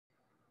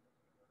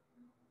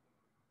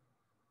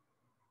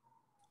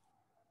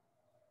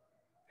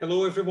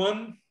Hello,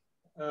 everyone.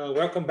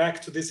 Welcome back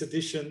to this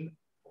edition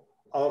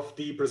of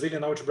the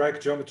Brazilian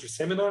Algebraic Geometry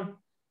Seminar.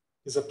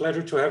 It's a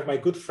pleasure to have my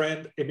good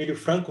friend, Emilio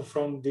Franco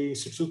from the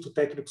Instituto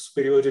Técnico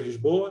Superior de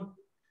Lisboa.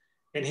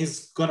 And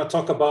he's going to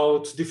talk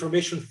about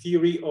deformation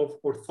theory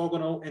of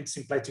orthogonal and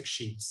symplectic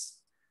sheaves.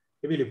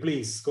 Emilio,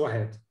 please go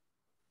ahead.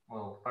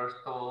 Well, first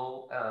of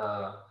all,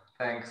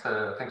 thanks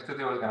to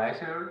the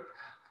organizer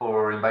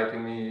for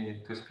inviting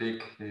me to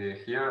speak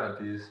here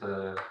at this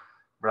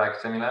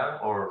BRAC seminar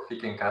or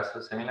FIC en Casa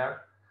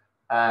seminar.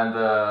 And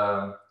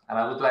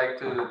I would like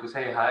to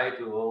say hi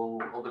to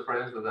all the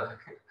friends that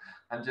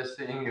I'm just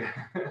seeing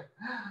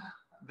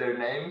their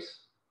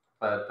names.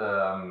 But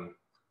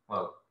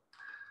well,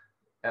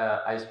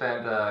 I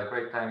spent a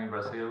great time in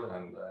Brazil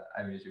and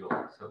I miss you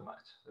all so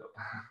much. So.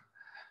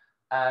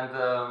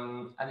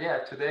 And yeah,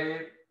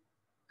 today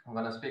I'm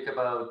going to speak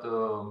about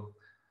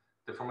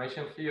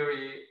deformation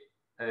theory,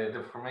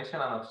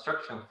 deformation and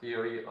obstruction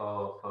theory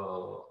of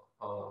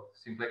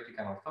symplectic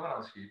and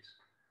orthogonal sheaves.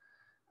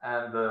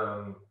 And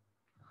I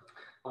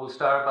will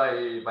start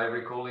by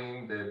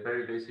recalling the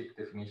very basic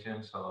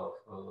definitions of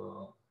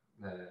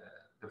the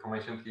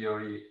deformation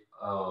theory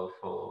of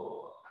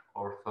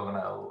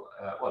orthogonal,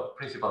 well,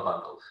 principal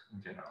bundles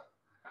in general.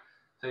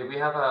 So if we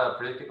have a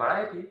projective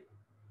variety,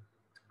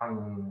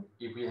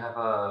 if we have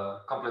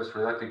a complex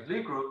reductive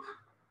Lie group,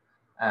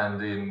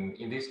 and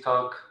in this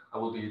talk, I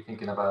will be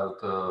thinking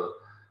about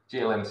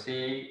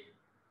GLMC,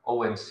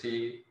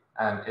 ONC,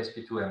 and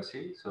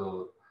SP2MC.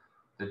 So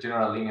the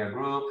general linear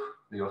group,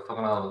 the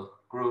orthogonal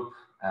group,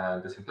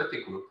 and the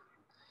symplectic group.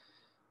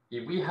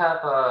 If we have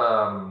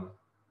a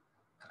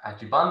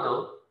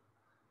G-bundle,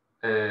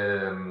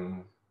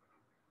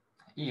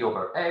 E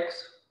over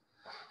X,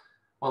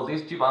 well,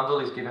 this G-bundle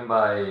is given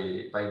by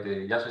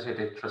the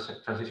associated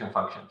transition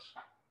functions.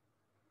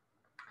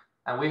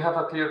 And we have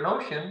a clear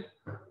notion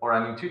or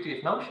an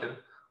intuitive notion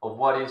of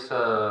what is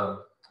a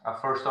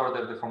first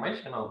order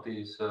deformation of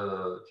this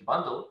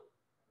G-bundle.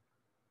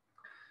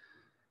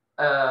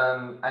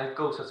 And it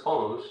goes as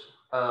follows.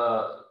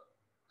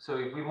 So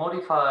if we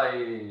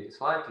modify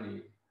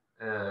slightly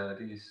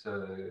these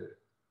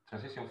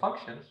transition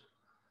functions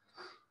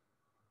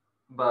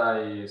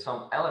by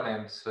some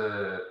elements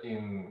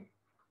in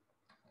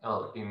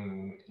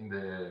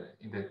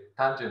the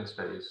tangent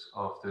space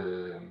of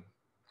the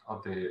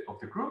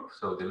group,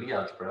 so the Lie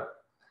algebra,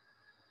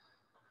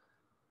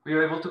 we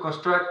are able to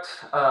construct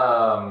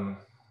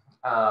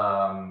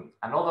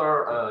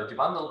another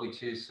G-bundle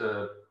which is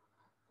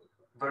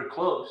very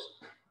close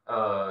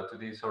to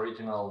this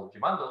original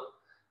G-bundle,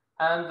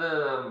 and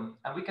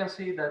we can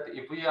see that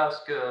if we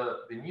ask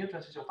the new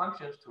transition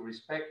functions to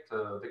respect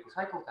the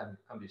cocycle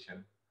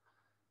condition,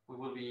 we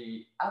will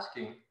be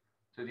asking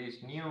to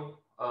this new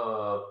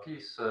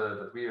piece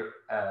that we are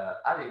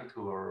adding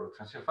to our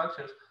transition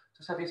functions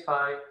to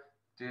satisfy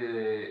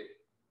the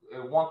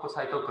one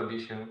cocycle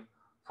condition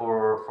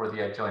for the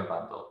adjoint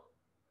bundle.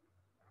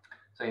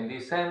 So in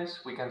this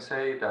sense, we can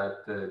say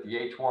that the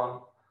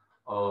H1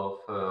 of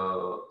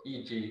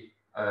EG,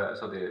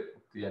 so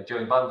the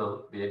adjoint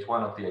bundle, the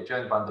H1 of the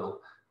adjoint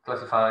bundle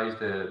classifies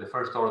the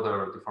first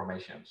order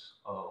deformations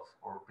of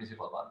our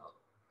principal bundle.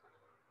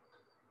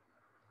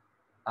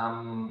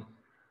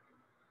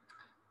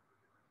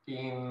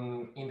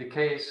 In the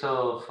case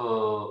of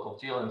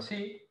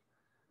GLMC,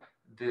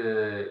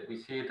 we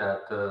see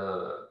that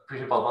the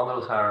principal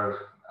bundles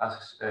are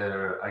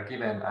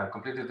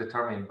completely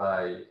determined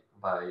by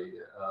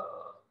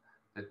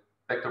the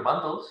vector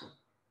bundles,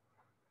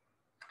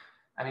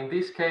 and in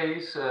this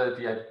case,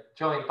 the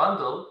adjoint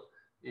bundle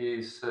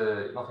is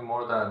nothing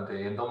more than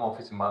the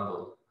endomorphism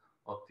bundle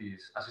of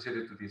this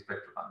associated to this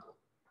vector bundle.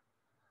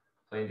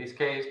 So in this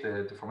case,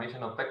 the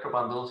deformation of vector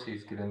bundles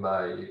is given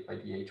by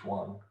the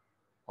H1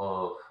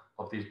 of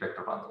this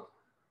vector bundle,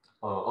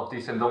 of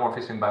this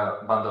endomorphism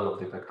bundle of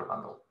the vector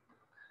bundle.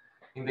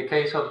 In the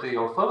case of the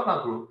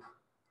orthogonal group,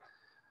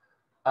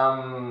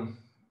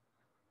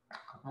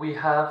 we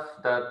have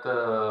that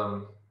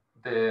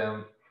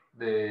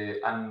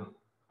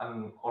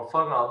an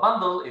orthogonal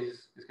bundle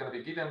is going to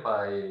be given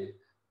by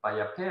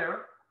a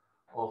pair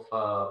of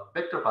a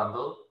vector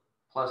bundle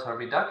plus a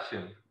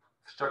reduction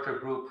structure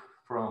group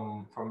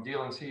from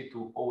GLMC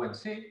to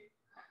ONC,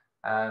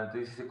 and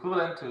this is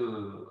equivalent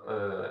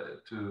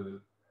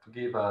to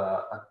give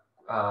a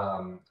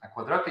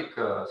quadratic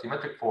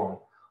symmetric form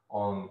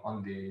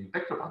on the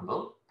vector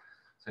bundle.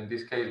 So in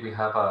this case, we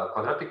have a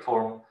quadratic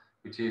form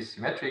which is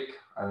symmetric.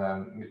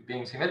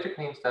 Being symmetric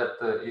means that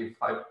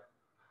if I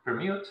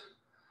permute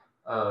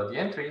the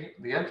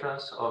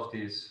entrance of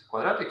this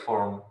quadratic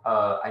form,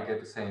 I get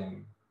the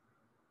same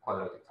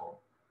quadratic form.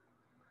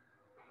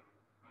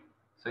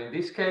 So in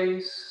this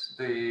case,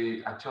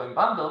 the adjoint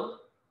bundle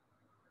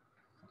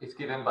is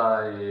given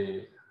by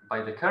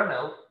the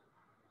kernel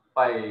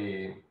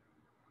by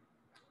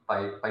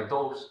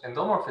those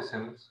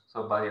endomorphisms,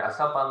 so by a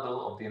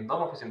subbundle of the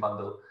endomorphism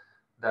bundle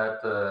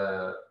that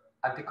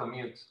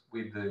anti-commute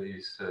with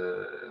this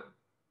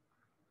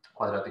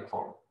quadratic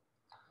form.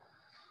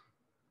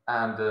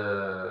 And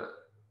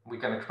we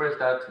can express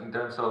that in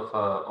terms of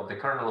the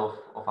kernel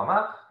of a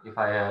map. If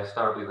I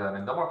start with an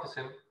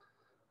endomorphism,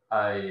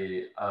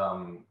 I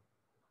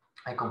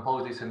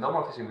compose this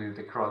endomorphism with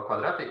the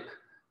quadratic,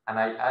 and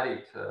I add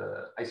it,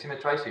 I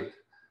symmetrize it,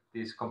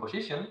 this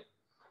composition.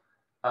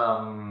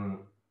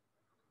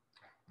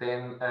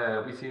 Then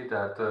we see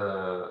that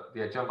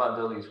the adjoint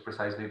bundle is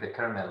precisely the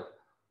kernel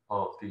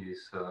of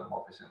this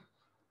morphism.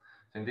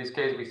 So in this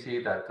case, we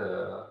see that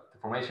the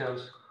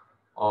formations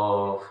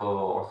of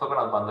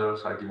orthogonal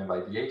bundles are given by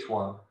the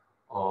H1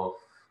 of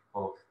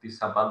this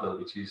subbundle,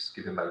 which is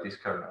given by this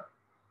kernel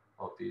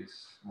of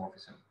this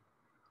morphism.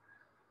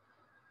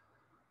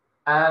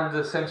 And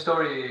the same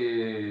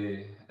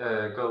story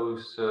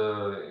goes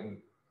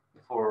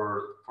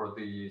for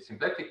the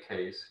symplectic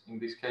case. In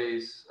this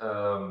case, we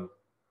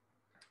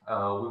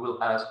will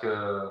ask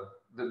the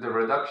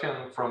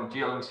reduction from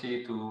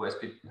GLMC to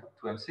SP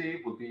to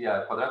MC would be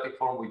a quadratic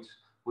form, which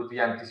would be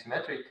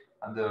antisymmetric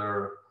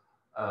under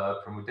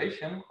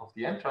permutation of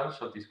the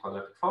entrance of this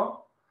quadratic form,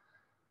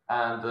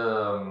 and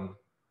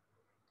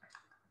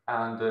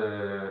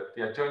the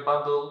adjoint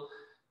bundle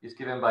is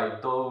given by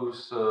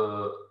those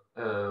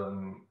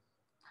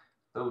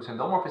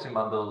endomorphism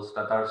bundles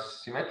that are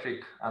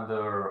symmetric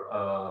under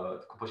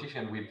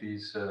composition with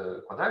this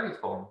quadratic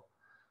form.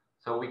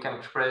 So we can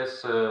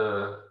express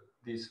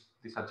this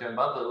adjoint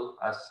bundle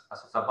as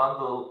a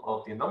bundle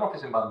of the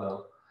endomorphism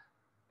bundle,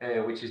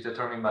 which is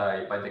determined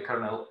by the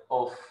kernel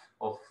of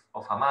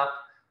a map,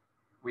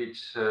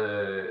 which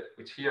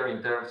here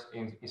in terms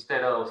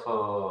instead of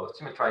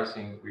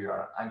symmetrizing, we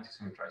are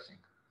anti-symmetrizing.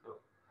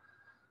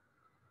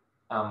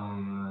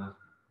 So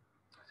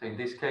in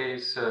this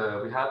case,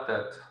 we have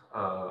that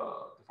the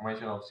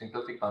formation of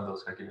symplectic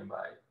bundles are given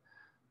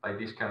by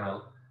this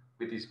kernel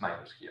with this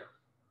minus here.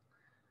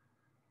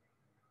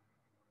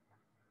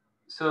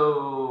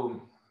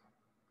 So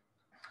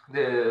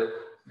the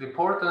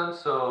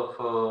importance of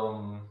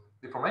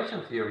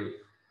deformation theory.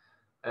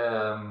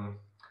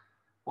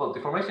 Well,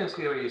 deformation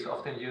theory is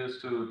often used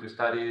to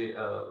study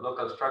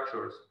local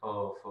structures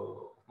of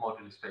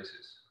moduli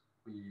spaces.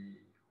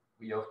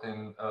 We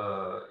often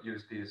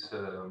use this.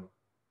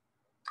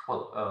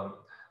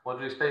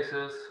 Moduli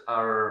spaces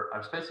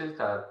are spaces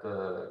that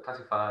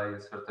classify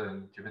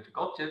certain geometric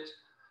objects.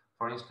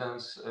 For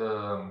instance,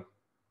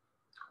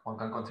 one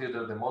can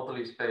consider the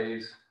moduli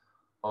space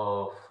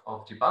of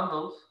G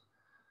bundles,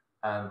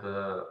 and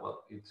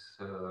well,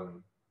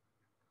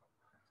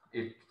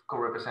 it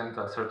co-represents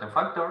a certain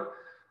factor.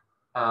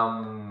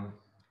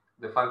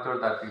 The factor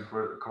that it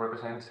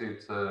co-represents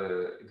is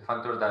the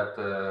factor that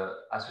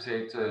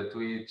associates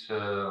to each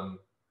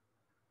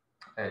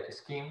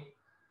scheme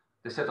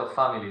the set of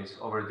families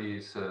over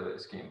this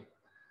scheme.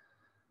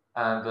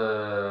 And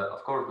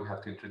of course, we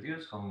have to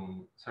introduce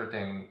some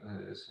certain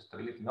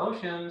stability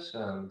notions,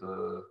 and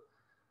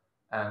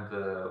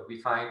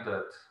we find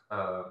that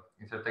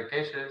in certain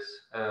cases,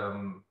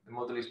 the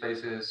moduli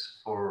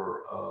spaces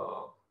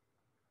for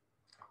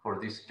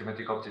this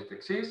geometric object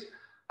exist,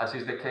 as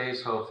is the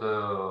case of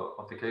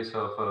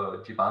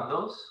G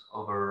bundles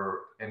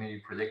over any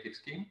projective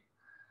scheme.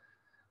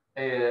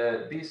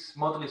 These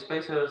moduli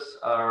spaces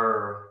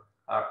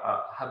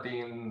have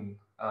been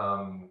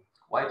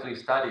widely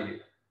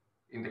studied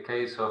in the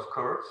case of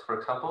curves. For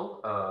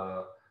example,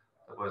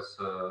 there was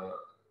the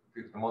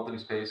moduli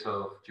space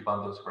of G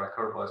bundles for a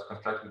curve was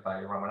constructed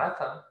by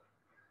Ramanathan,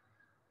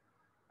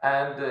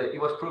 and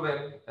it was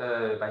proven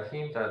by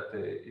him that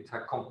it's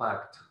a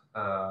compact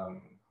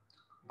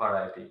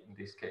variety in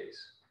this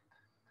case.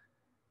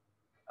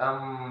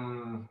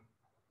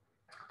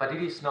 But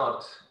it is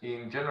not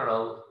in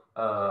general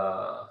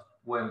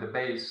when the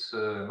base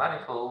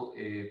manifold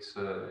is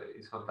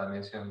of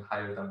dimension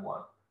higher than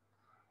 1.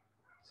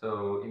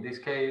 So in this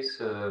case,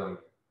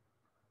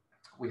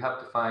 we have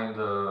to find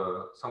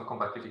some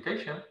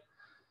compactification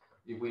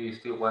if we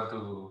still want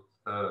to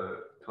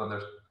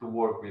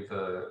work with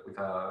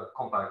a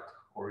compact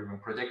or even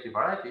projective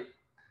variety.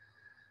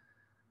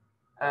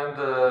 And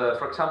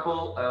for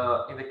example,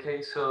 in the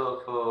case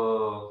of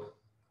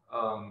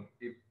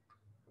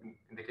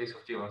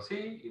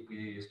GLMC, if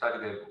we study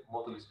the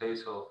moduli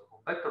space of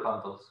vector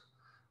bundles,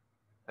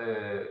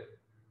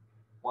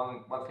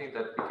 one thing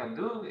that we can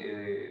do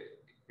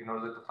in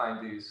order to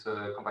find this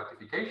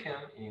compactification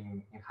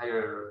in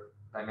higher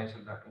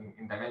dimension,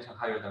 in dimension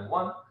higher than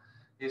 1,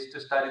 is to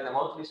study the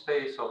moduli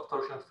space of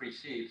torsion-free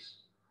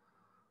sheaves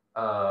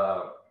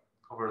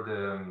over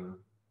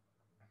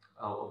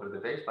the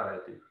base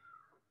variety.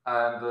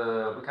 And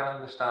we can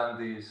understand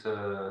these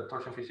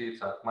torsion-free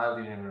sheaves at mild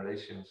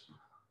degenerations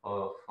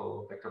of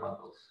vector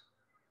bundles.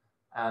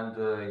 And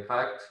in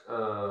fact,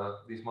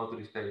 this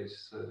moduli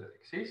space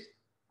exists.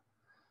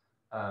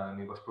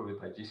 And it was proved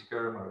by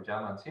Giesiker,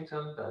 Maruyama, and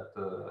Simpson that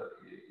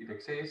it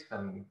exists,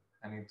 and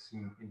it's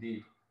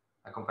indeed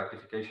a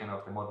compactification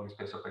of the moduli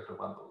space of vector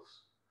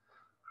bundles.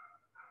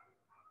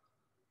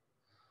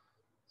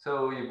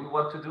 So if we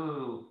want to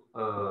do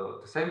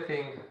the same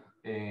thing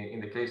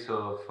in the case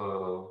of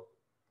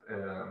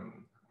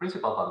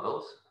principal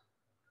bundles,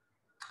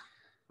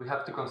 we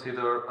have to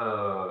consider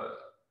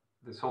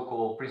the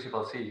so-called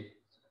principal sheaf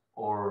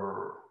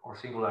or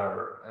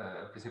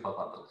singular principal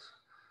bundles.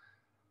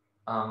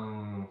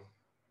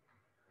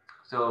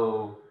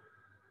 So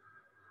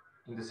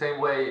in the same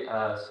way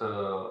as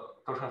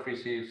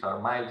torsion-free sheaves are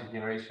mild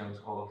degenerations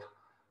of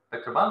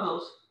vector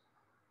bundles,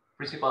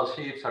 principal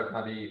sheaves are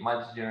going to be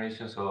mild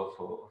degenerations of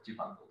G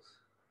bundles.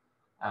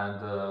 And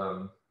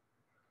the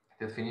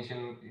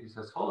definition is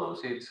as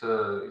follows: it's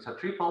a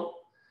triple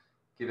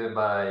given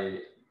by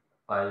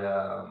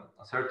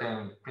a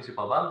certain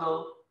principal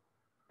bundle,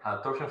 a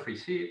torsion-free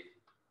sheaf,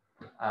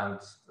 and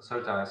a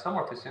certain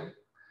isomorphism.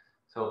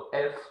 So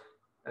F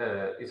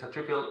is a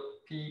triple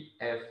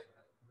PF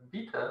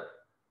beta,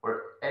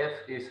 where F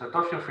is a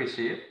torsion-free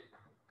sheaf,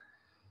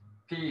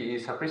 P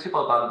is a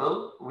principal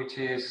bundle, which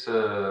is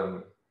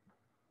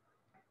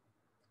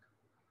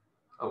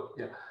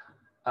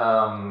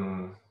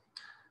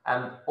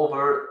and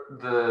over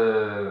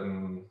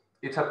the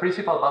it's a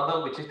principal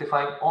bundle which is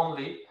defined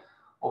only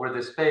over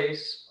the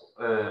space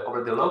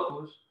over the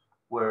locus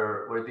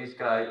where this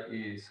guy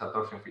is a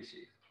torsion-free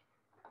sheaf.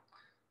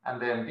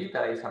 And then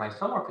beta is an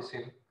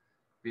isomorphism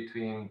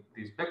between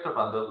this vector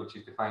bundle, which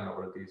is defined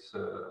over this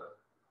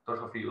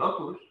torsion-free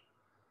locus,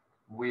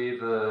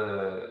 with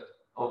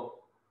of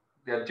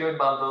the adjoint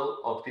bundle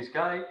of this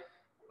guy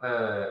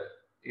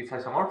is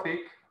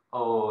isomorphic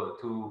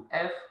to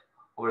F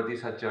over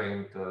this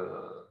adjoint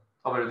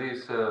over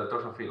this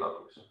torsion-free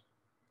locus.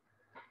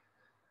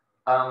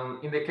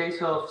 In the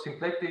case of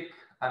symplectic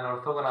and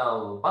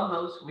orthogonal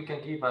bundles, we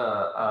can give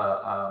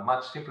a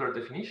much simpler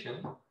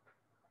definition.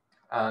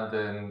 And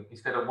then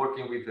instead of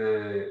working with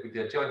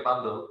the adjoint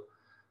bundle,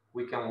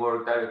 we can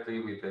work directly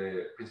with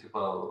the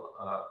principal,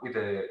 with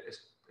the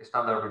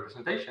standard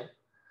representation.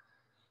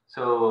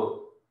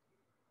 So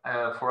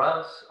for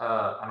us,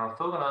 an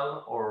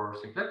orthogonal or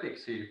symplectic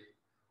sheaf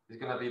is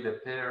going to be the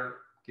pair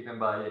given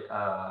by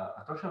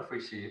a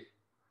torsion-free sheaf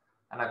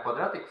and a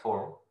quadratic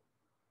form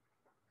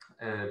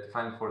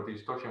defined for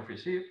this torsion-free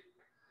sheaf,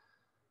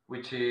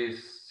 which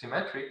is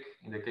symmetric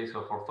in the case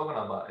of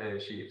orthogonal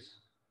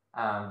sheaves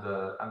and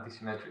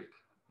antisymmetric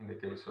in the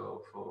case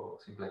of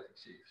symplectic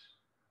sheaves.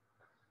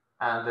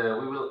 And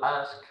we will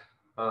ask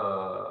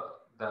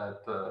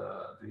that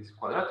this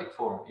quadratic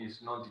form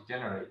is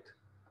non-degenerate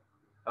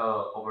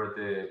over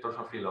the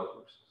torsion-free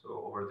locus.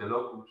 So over the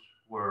locus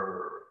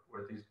where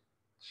this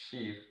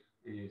sheaf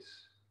is,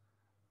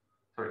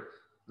 sorry,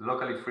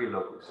 locally free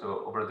locus.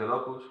 So over the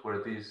locus where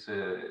this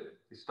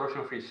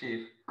torsion-free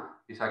sheaf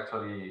is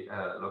actually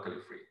locally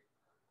free.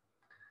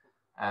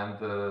 And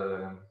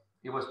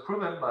it was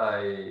proven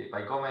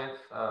by Gomez,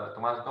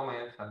 Tomás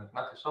Gomez and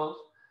Ignacio Sols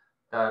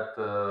that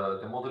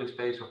the Moduli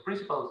space of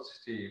principal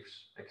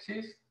sheaves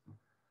exists,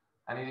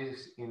 and it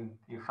is in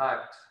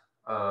fact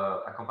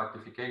a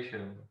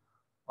compactification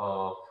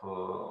of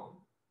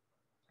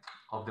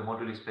the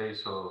Moduli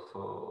space of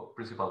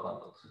principal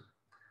bundles.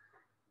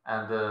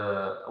 And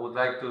I would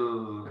like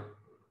to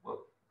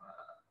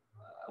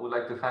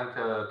thank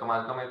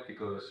Tomás Gomez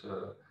because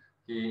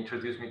he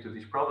introduced me to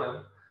this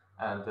problem,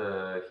 and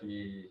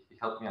he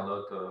helped me a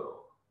lot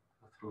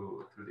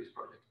through this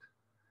project.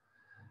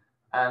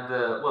 And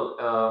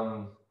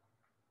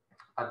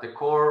at the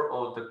core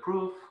of the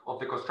proof of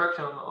the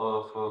construction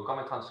of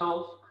Gomez and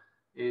Sols,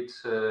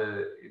 it's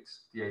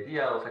the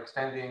idea of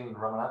extending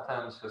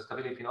Ramanathan's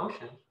stability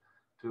notion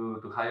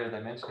to higher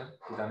dimension,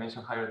 to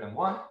dimension higher than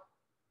 1.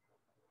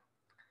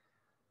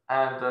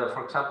 And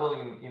for example,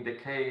 in the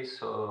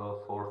case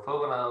of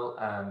orthogonal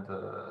and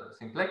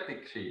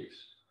symplectic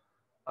sheaves,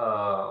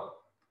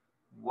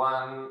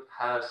 one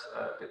has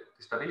the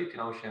stability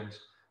notions.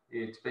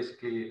 It's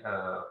basically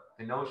the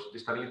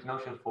stability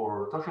notion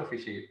for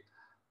torsion-free sheaf,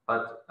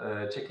 but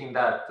checking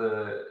that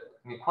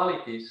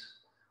inequalities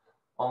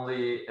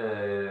only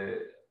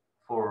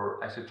for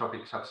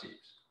isotropic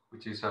subsheaves,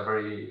 which is a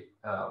very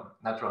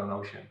natural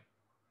notion.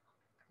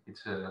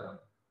 It's a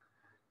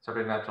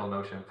very natural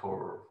notion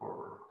for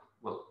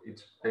well,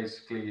 it's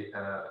basically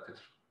the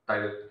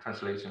direct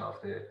translation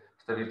of the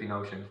stability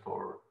notion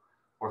for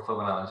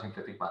orthogonal and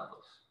symplectic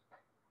bundles.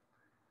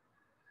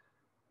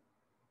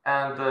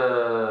 And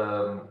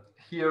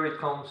here it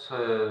comes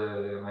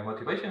my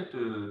motivation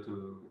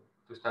to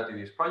study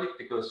this project,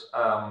 because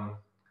I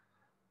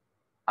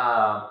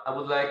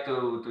would like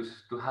to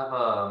have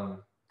a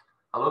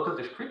local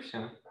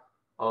description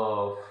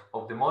of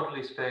the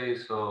Moduli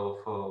space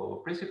of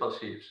principal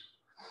sheaves,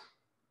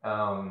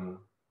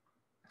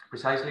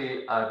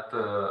 precisely at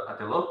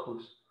the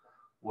locus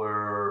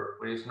where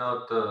it's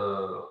not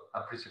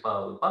a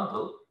principal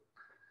bundle,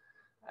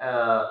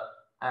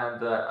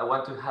 and I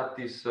want to have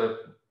this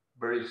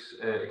very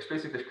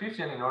explicit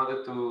description in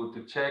order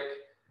to check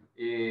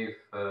if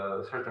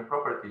certain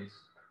properties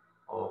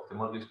of the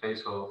Moduli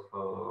space of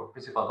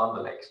principal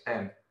bundle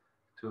extend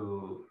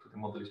to the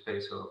Moduli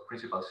space of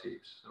principal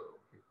sheaves. So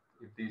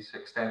if this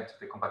extends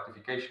the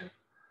compactification,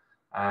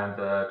 and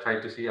try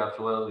to see as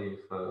well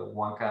if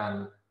one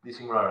can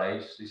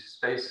desingularize these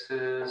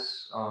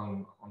spaces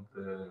on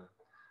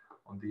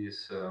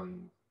these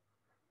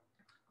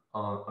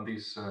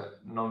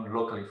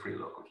non-locally free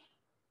locus.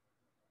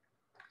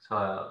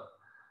 So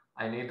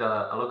I need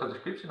a local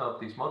description of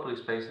these moduli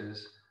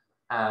spaces,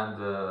 and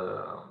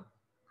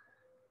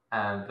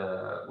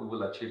we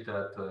will achieve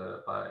that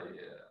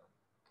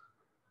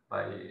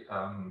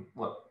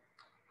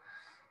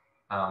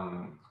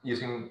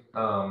using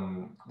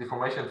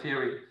deformation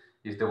theory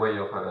is the way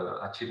of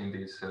achieving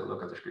this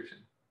local description.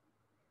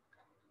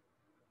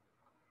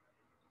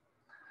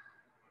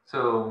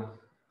 So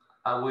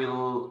I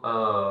will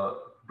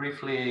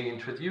briefly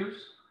introduce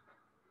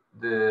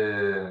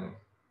the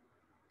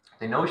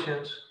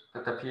notions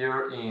that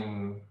appear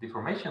in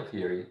deformation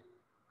theory,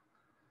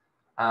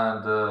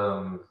 and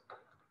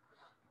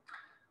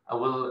I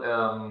will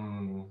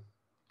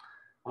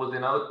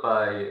denote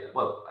by,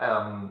 well,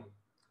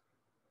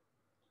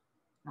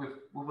 we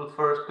will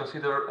first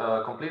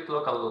consider complete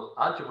local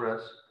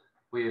algebras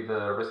with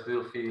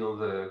residual field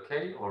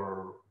K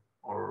or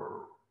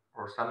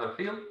standard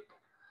field.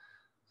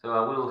 So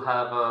I will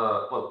have,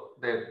 well,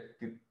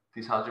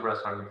 these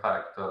algebras are in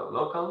fact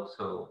local,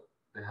 so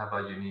they have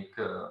a unique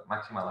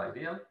maximal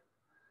ideal.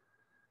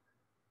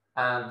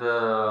 And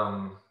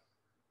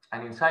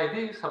inside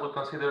this, I will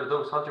consider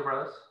those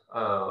algebras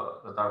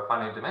that are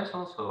finite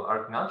dimensional, so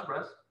Artin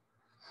algebras,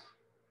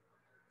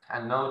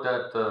 and know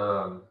that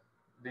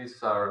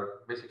these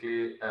are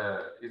basically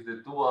is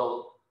the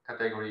dual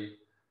category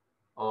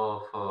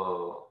of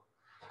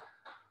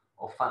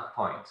fat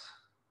points.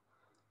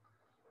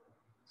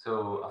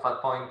 So a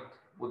fat point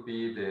would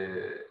be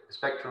the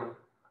spectrum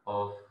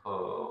of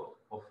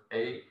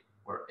A,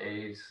 where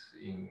A is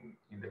in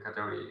the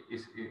category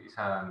is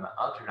an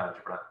Artin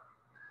algebra.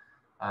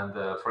 And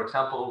for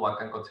example, one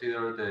can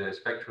consider the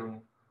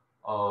spectrum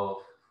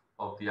of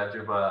the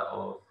algebra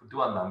of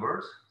dual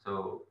numbers.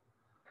 So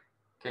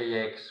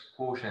kx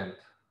quotient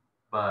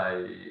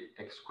by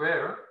x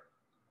squared,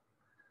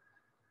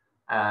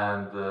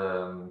 and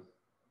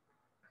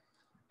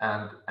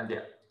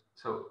yeah.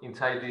 So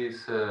inside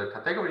this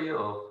category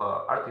of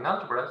Artin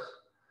algebras,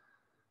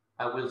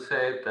 I will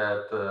say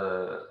that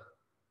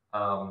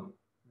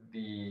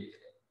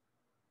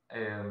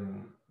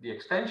the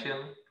extension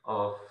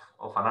of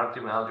an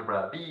Artin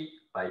algebra B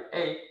by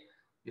A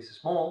is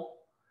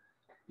small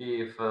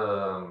if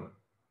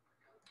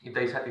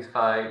they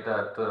satisfy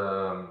that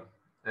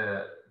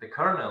the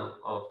kernel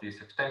of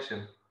this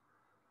extension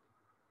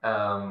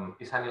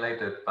is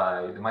annihilated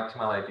by the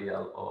maximal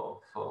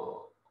ideal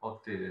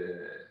of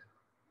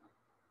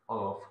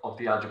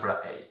the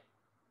algebra A.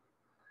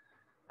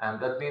 And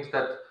that means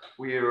that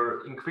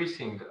we're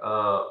increasing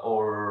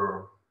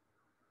our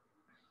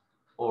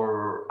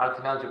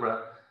Artin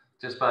algebra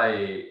just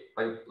by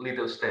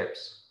little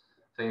steps.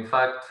 So in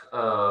fact,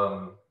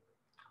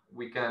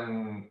 we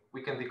can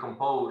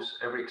decompose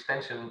every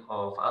extension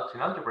of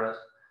Artin algebras,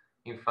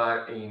 in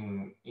fact,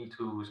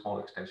 into small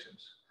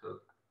extensions. So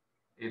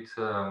it's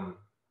a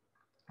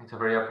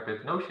very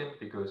appropriate notion,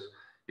 because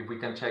if we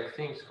can check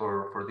things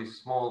for these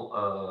small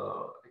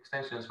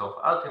extensions of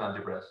Artin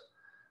algebras,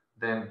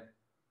 then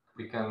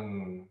we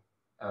can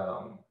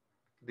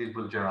this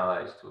will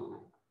generalize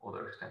to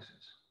other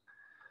extensions.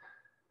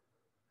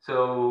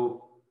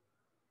 So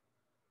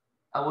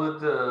I would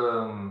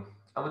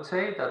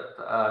say that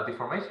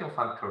deformation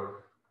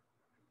factor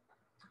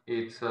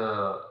it's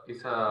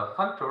a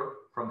factor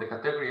from the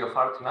category of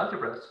Artin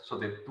algebras, so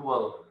the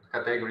dual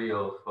category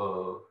of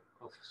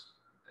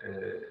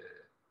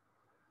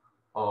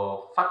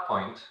fat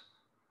points,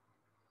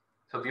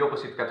 so the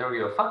opposite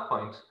category of fat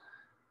points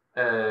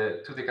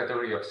to the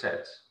category of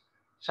sets,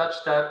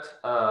 such that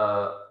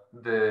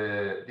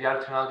the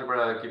Artin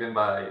algebra given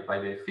by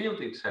the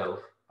field itself,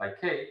 by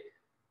K,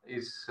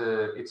 is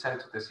it's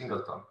sent to the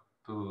singleton,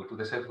 to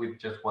the set with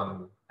just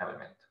one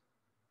element.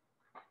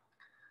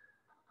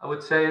 I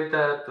would say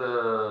that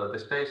the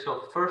space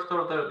of first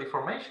order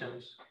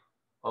deformations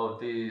of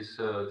this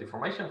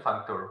deformation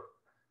factor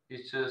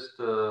is just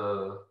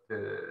the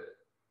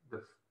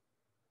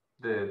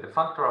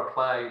factor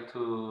applied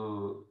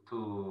to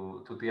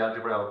the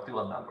algebra of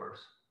dual numbers.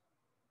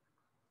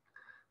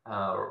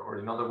 Or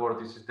in other words,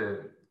 this is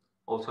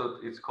also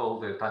it's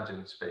called the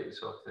tangent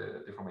space of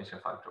the deformation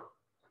factor.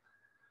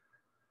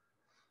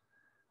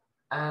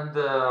 And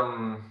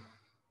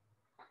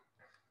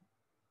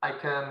I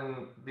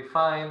can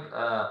define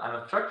an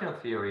abstraction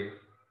theory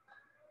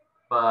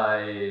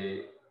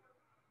by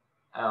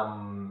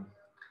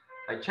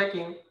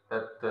checking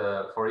that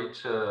for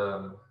each,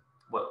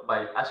 well,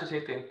 by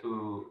associating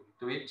to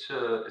each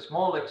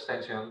small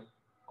extension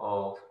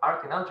of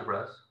Artin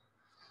algebras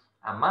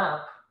a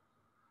map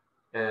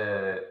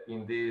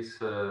in this,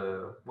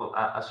 well,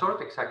 a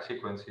sort exact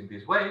sequence in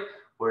this way,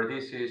 where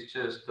this is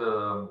just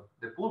the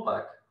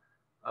pullback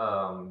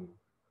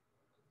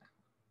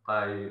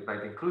by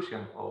the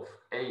inclusion of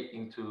A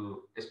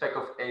into a spec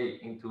of A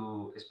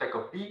into a spec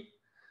of B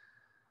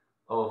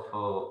of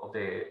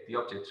the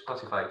objects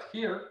classified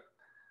here,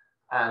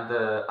 and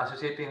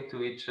associating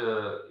to each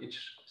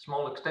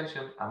small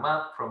extension a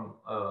map from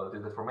the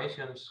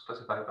deformations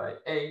classified by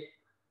A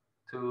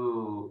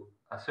to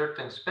a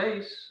certain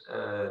space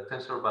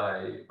tensor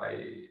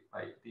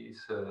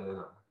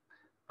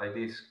by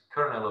this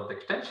kernel of the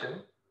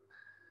extension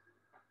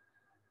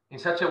in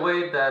such a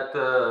way that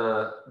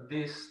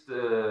this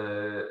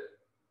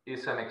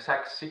is an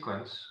exact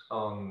sequence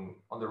on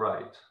the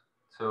right.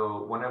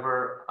 So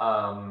whenever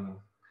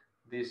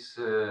this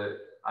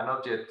an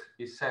object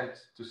is sent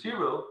to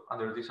 0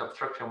 under this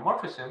abstraction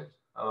morphism,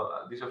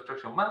 this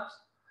abstraction maps,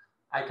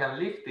 I can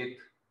lift it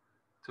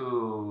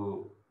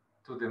to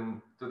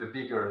the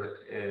bigger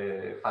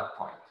fat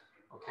point.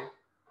 Okay.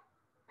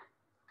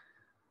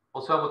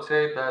 Also, I would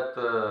say that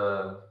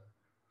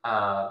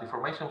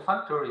deformation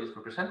factor is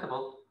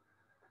representable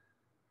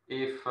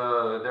if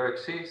there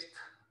exists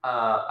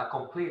a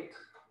complete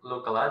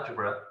local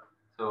algebra.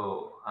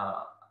 So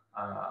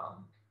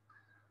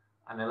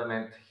an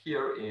element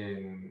here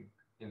in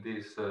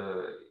this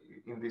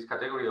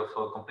category of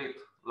complete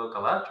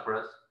local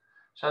algebras,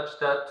 such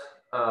that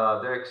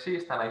there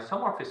exists an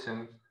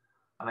isomorphism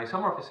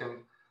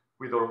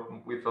with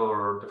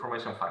our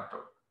deformation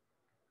factor.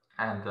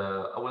 And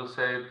I will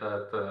say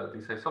that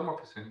this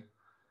isomorphism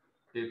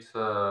it's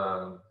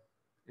a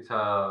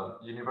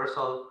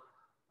universal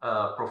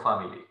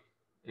profamily.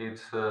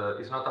 It's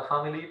not a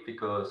family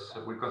because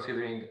we're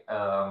considering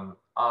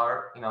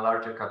R in a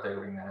larger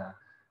category,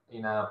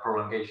 in a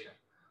prolongation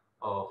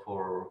of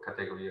our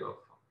category of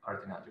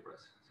Artin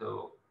algebras.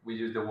 So we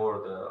use the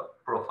word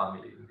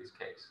profamily in this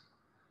case.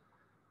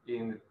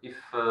 If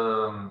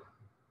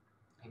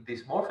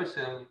this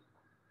morphism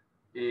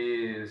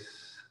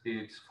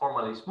it's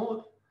formally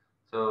smooth,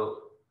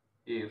 so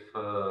if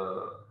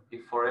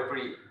for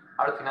every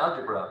Artin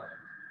algebra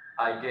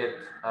I get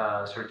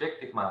a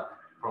surjective map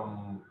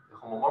from the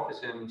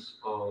homomorphisms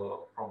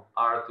from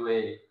R to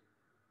A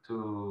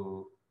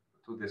to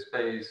the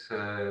space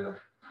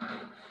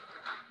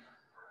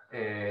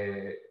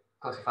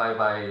classified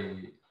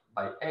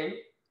by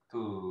A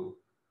to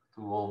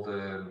all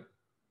the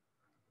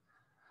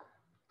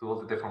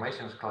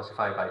deformations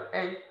classified by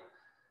A.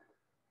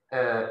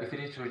 If it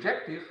is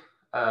surjective,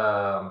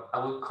 I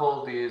will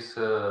call this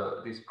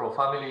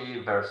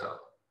profamily versal,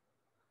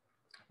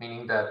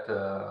 meaning that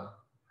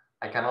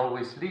I can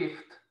always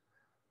lift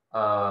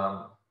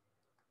a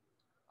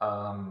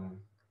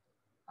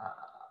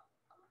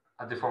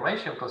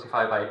deformation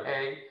classified by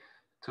A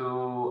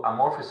to a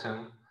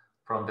morphism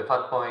from the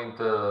fat point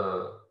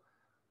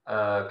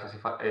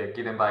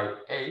given by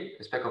A,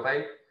 a spec of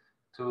A,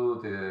 to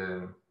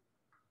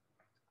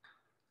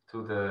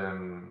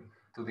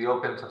the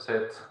open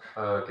subset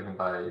given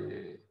by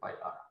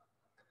R,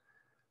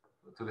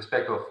 to the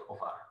spec of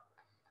R.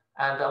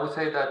 And I would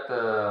say that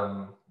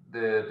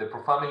the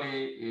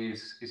profamily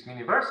is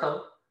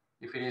mini-versal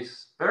if it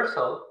is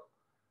versal,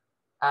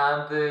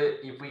 and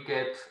if we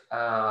get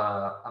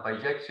a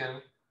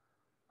bijection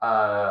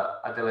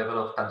at the level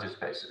of tangent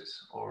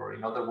spaces, or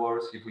in other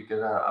words, if we get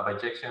a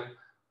bijection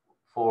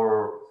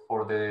for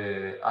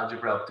the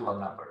algebra of dual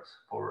numbers,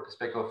 for a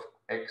spec of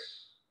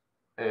x,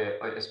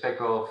 a spec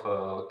of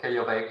k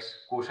of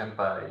x quotient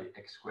by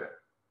x squared.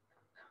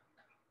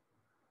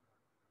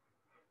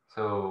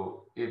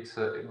 So it's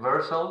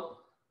versal,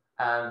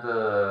 and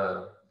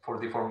for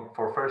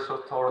first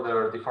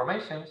order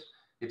deformations,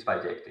 it's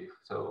bijective.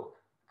 So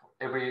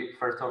every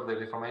first order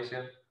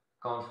deformation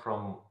comes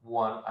from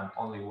one and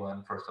only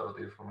one first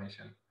order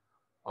deformation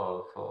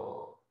of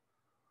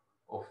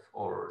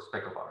or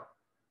spec of R.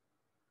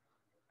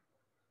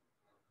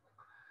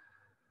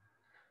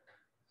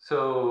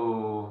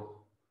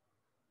 So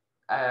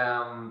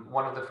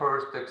one of the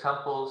first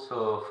examples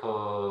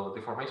of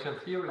deformation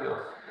theory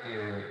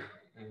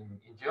in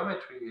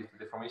geometry is the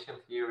deformation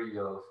theory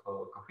of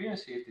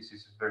coherency. This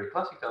is very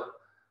classical,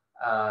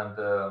 and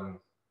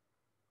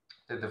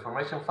the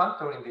deformation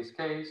factor in this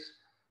case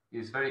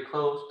is very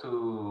close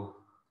to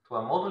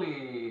a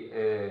moduli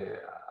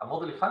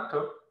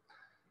factor.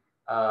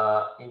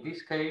 In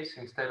this case,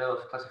 instead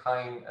of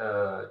classifying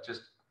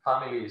just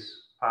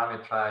families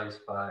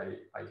parameterized by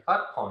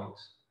fat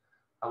points,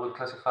 I will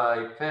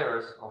classify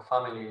pairs of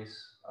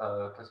families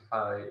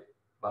classified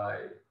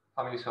by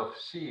families of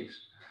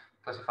sheaves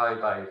classified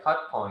by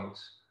fat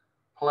points,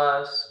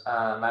 plus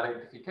an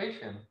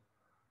identification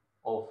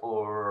of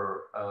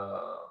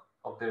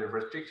the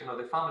restriction of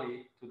the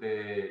family to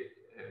the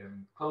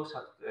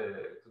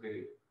to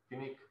the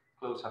unique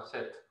closed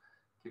subset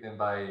given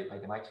by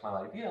the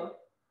maximal ideal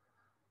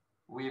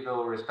with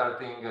our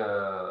starting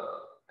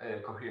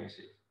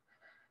coherency.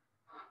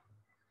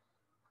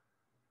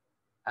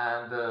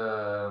 And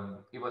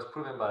it was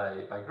proven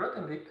by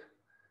Grothendieck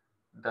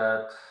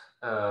that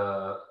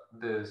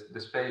the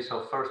space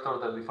of first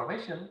order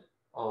deformation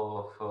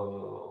of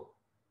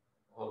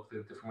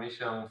the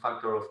deformation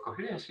factor of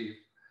coherency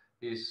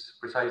is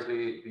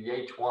precisely the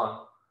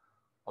H1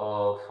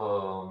 of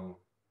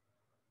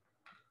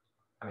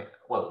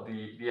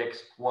the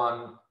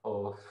X1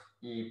 of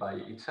E by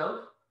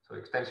itself, so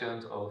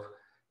extensions of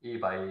E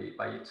by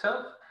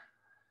itself.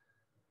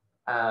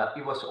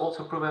 It was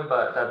also proven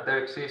that there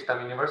exists a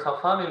universal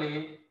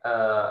family,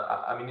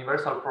 a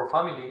universal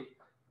profamily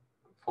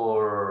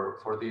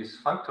for this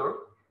factor,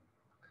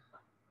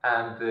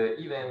 and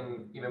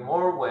even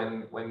more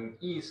when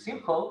E is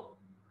simple,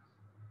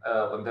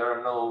 when there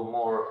are no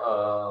more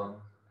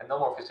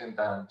endomorphism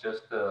than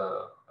just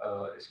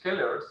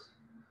scalars,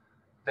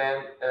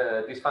 then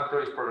this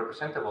factor is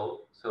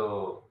pro-representable.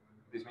 So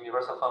this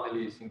universal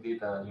family is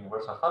indeed a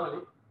universal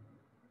family.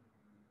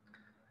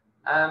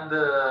 And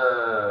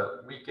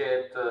we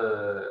can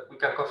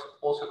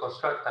also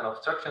construct an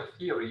obstruction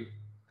theory,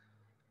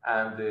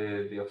 and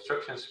the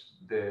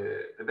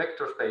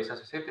vector space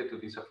associated to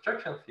this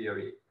obstruction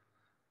theory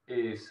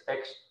is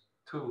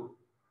x2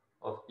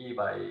 of E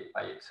by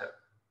itself.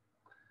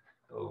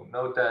 So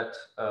note that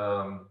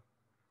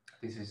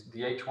this is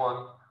the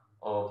H1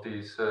 of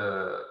this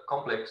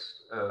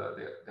complex,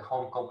 the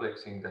home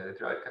complex in the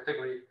derived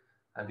category,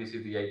 and this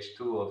is the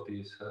H2 of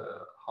this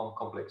home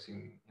complex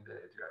in the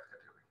derived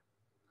category.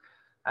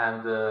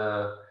 And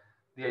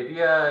the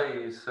idea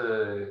is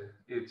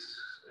it's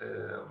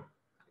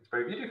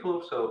very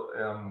beautiful. So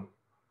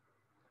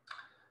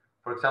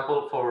for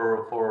example,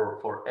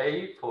 for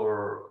A,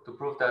 to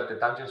prove that the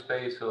tangent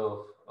space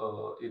of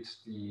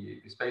it's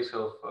the space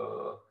of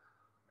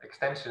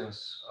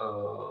extensions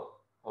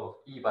of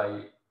E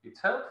by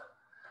itself.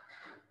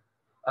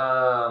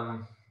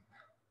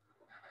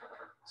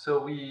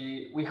 So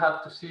we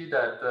have to see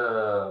that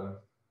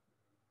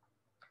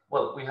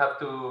well, we have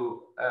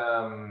to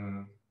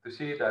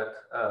see that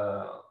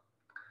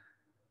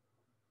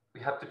we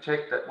have to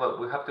check that, well,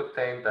 we have to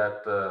obtain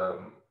that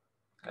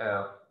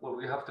well,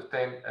 we have to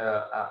obtain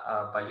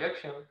a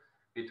bijection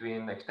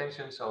between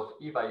extensions of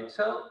E by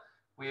itself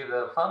with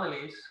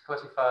families,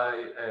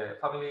 classify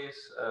families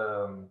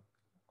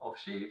of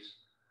sheaves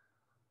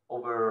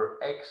over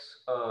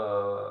X,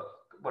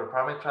 were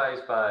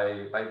parameterized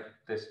by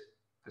the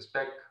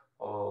spec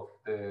of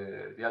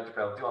the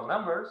algebra of dual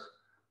numbers.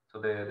 So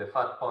the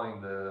fat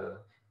point,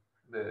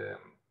 the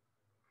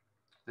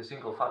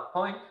single fat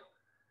point.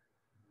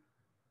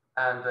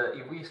 And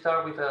if we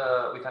start with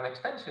an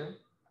extension,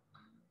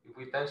 if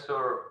we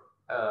tensor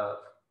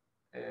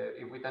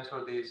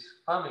this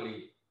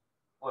family,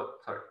 well,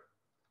 sorry,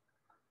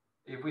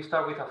 if we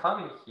start with a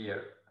family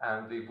here,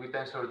 and if we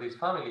tensor this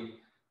family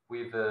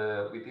with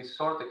this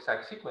sort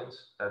exact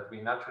sequence that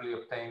we naturally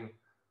obtain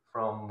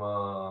from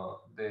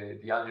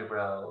the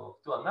algebra of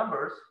dual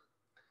numbers,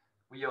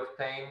 we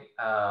obtain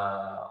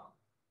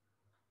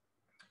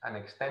an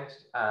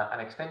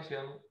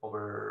extension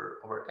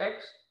over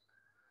X.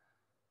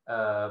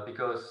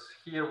 Because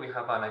here we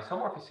have an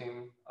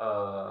isomorphism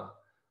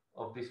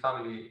of this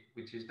family,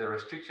 which is the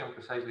restriction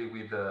precisely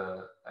with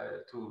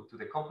to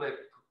the complex,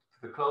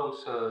 to the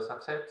closed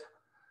subset,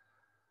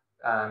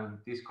 and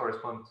this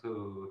corresponds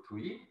to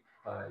E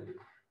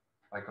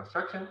by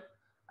construction,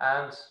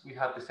 and we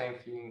have the same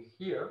thing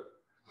here.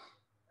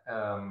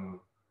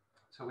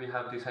 So we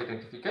have this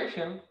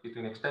identification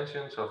between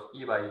extensions of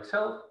E by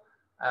itself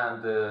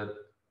and the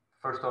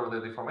first order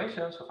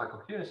deformations of a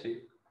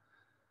coherency.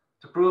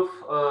 To prove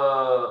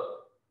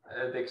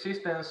the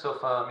existence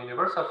of a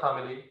universal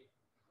family,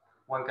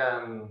 one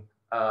can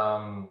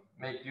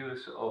make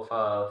use of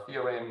a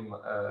theorem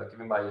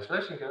given by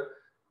Schlesinger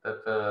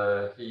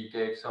that he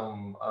gave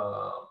some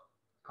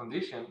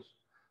conditions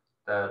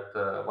that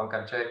one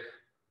can check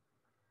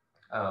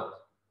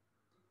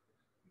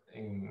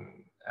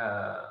in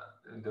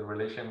the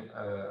relation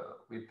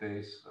with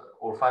this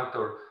or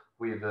factor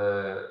with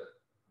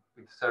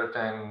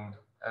certain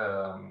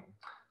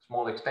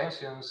small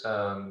extensions,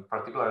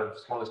 particular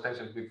small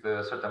extensions with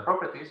certain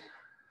properties.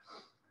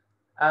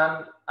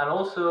 And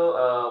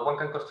also one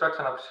can construct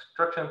an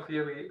obstruction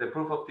theory. The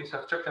proof of this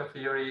obstruction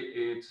theory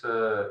is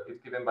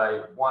given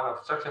by one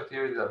obstruction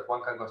theory that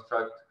one can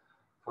construct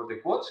for the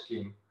quad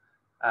scheme,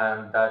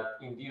 and that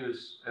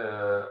induce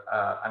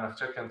an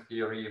obstruction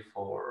theory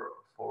for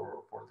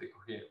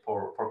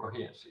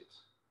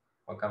coherencies.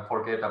 One can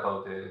forget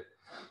about the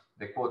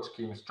quad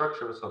scheme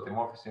structure, so the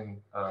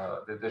morphism,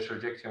 the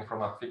surjection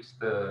from a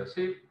fixed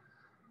sheaf,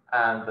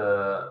 and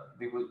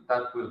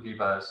that will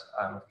give us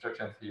an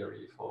obstruction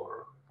theory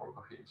for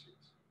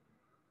coherencies.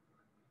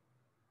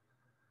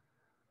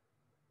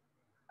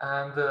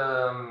 And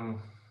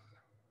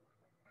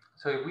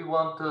so if we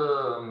want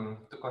to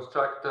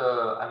construct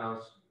a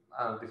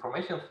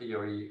deformation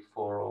theory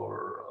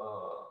for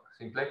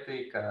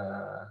symplectic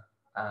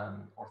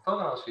and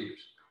orthogonal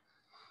sheaves,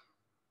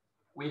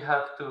 we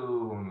have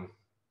to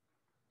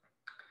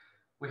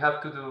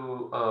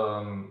do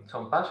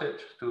some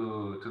passage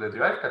to the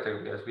derived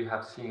category, as we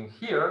have seen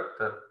here,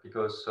 that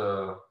because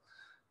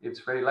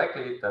it's very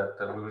likely that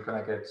we were going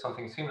to get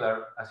something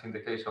similar as in the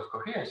case of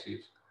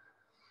coherencies.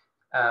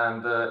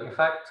 And in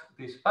fact,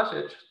 this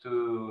passage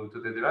to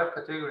the derived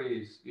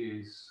category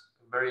is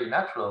very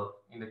natural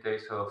in the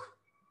case of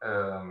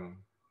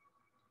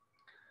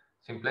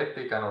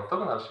symplectic and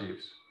orthogonal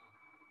sheaves.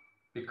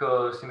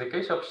 Because in the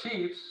case of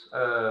sheaves,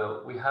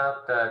 we have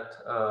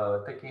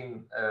that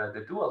taking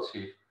the dual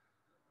sheaf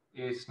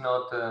is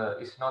not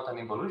an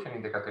involution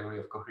in the category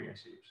of coherent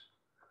sheaves.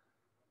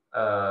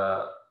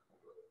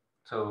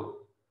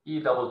 So E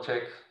double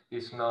check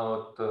is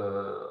not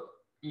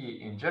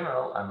E in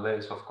general,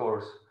 unless of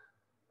course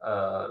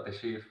the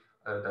sheaf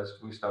that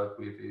we start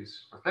with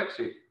is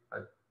reflexive.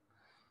 But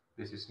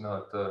this is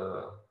not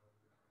the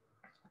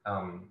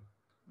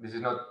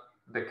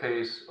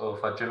case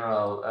of a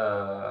general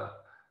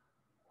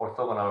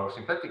orthogonal or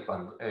symplectic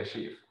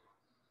sheaf.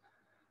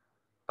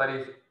 But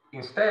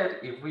instead,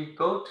 if we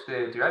go to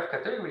the derived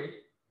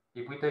category,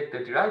 if we take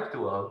the derive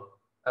dual,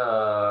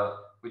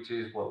 which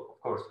is, well,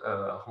 of course,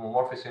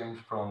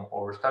 homomorphisms from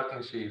our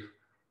starting sheaf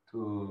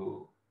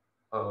to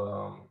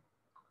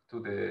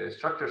the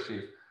structure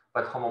sheaf,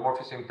 but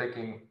homomorphism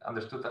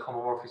understood the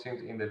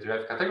homomorphism in the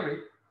derived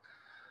category.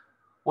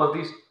 Well,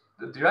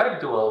 the derived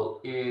dual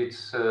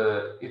it's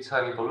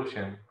an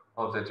evolution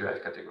of the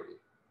derived category.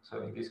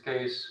 So in this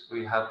case,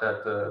 we have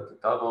that the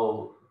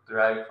double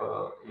derive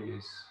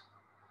is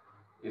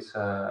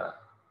the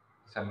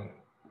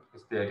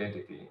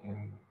identity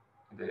in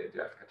the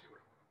derived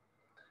category.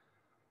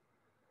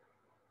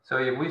 So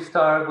if we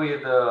start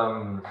with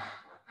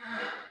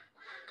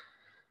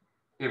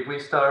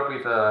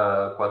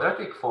a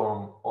quadratic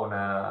form on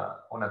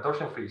a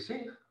torsion-free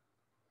sheaf,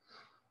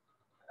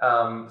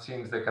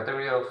 since the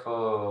category of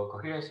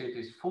coherency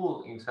is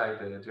full inside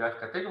the derived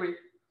category,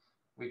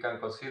 we can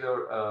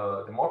consider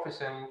the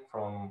morphism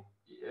from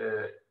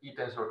E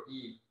tensor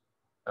E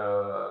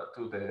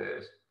to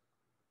the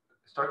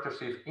structure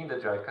sheaf in the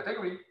derived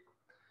category.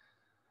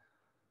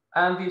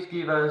 And this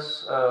gives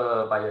us,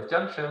 by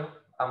adjunction,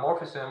 a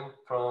morphism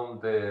from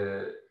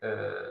the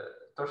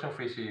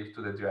torsion-free sheaf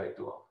to the derived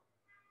dual.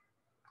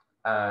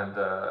 And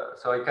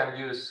so I can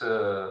use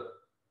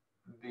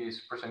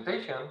this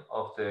presentation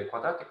of the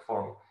quadratic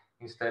form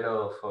instead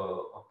of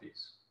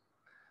this.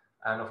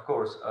 And of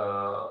course,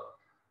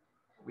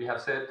 we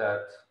have said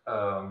that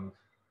an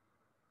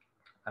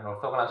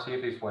orthogonal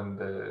sheaf is when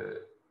the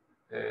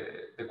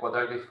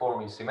quadratic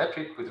form is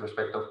symmetric with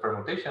respect of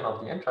permutation of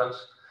the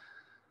entrance,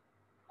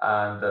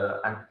 and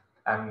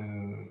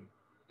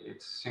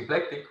it's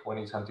symplectic when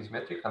it's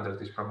antisymmetric under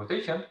this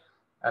permutation.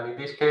 And in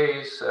this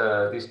case,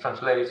 this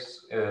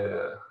translates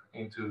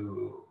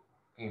into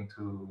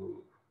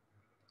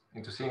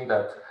seeing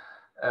that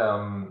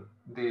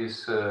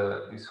this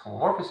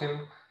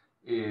homomorphism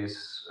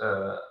is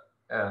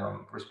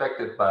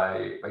respected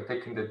by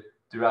taking the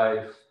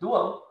derived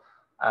dual,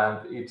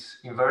 and it's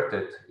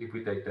inverted if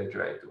we take the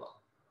derived dual.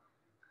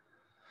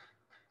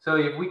 So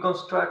if we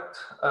construct,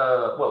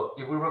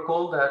 if we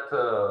recall that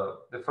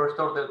the first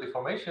order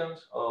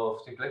deformations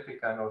of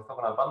symplectic and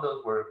orthogonal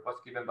bundles was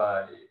given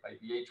by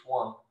the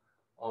H1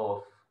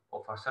 of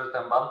a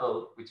certain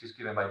bundle, which is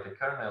given by the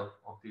kernel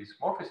of this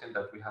morphism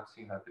that we have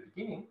seen at the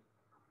beginning,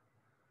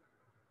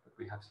 that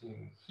we have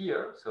seen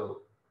here.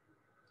 So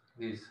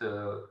this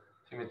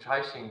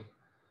symmetrizing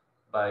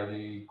by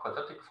the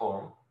quadratic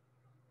form,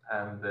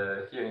 and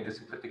here in the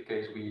symplectic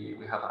case we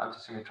have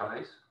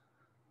anti-symmetrize,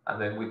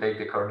 and then we take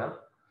the kernel.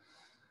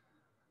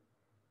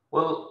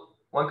 Well,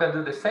 one can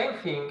do the same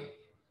thing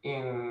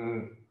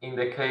in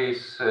the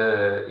case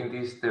in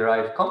this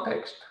derived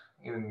context.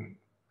 And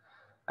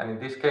in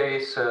this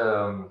case,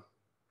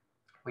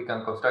 we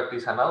can construct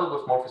this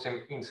analogous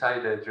morphism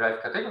inside the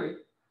derived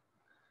category,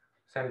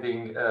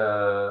 sending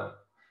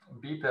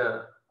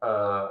beta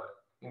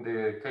in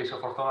the case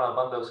of orthogonal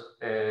bundles,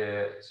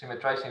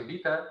 symmetrizing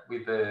beta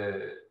with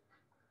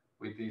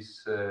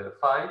this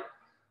phi,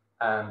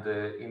 and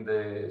in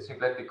the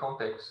symplectic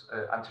context,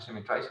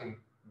 anti-symmetrizing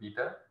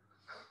beta,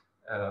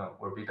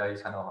 where beta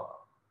is an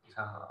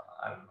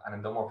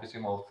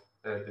endomorphism of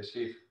the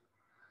sheaf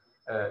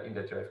in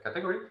the derived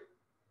category.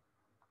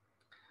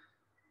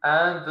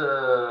 And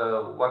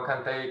one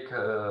can take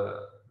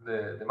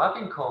the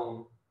mapping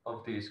cone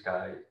of this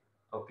guy,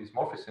 of this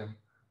morphism,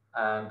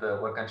 and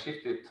one can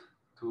shift it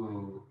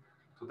to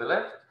the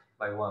left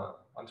by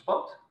one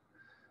spot.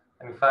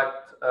 And in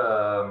fact,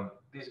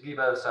 this gives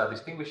us a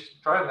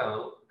distinguished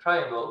triangle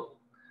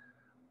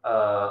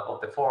of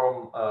the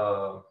form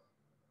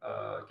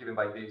given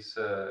by this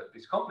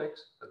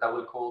complex that I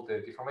will call the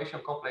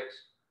deformation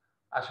complex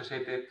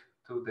associated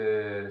to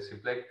the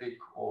symplectic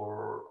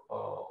or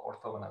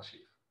orthogonal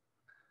sheaf.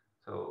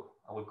 So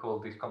I will call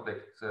this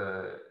complex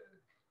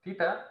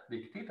theta,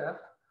 big theta,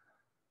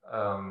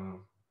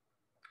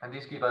 and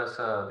this gives us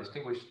a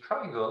distinguished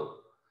triangle.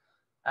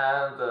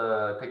 And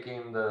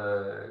taking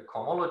the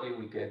cohomology,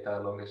 we get a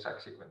longest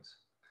arc sequence.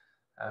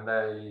 And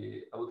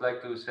I would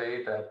like to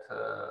say that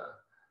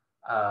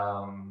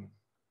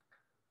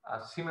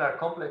a similar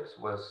complex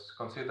was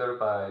considered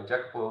by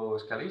Jacopo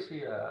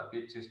Scalisi, a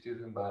PhD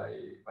student by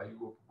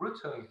Ugo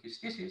Bruzzo in his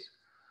thesis,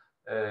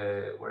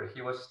 where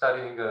he was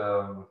studying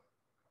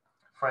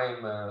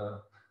frame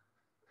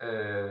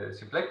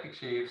symplectic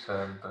sheaves,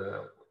 and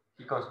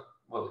he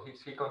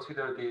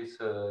considered this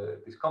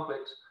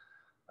complex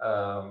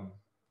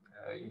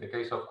in the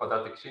case of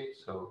quadratic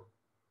sheaves. So,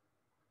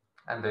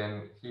 and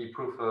then he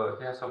proved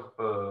he has some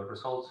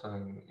results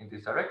in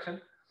this direction,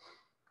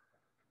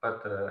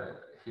 but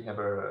he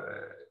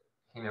never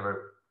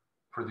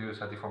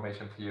produced a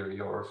deformation theory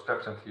or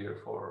abstraction theory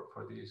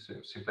for these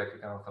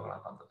symplectic and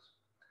orthogonal bundles.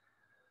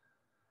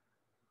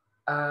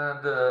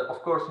 And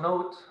of course,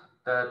 note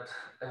that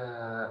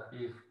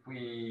if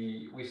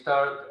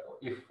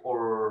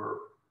our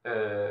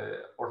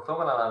orthogonal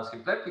orthogonal and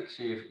symplectic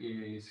sheaf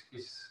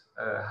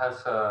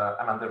has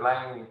an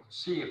underlying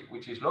sheaf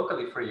which is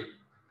locally free.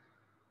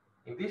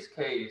 In this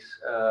case,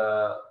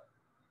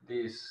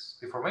 this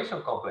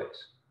deformation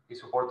complex is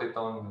supported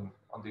on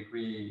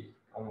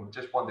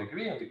just one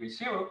degree, on degree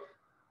 0,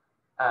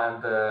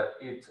 and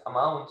it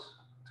amounts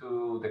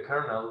to the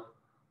kernel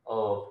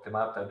of the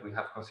map that we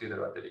have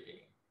considered at the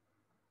beginning.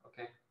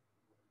 Okay,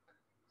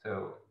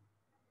 so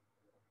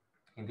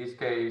in this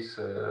case,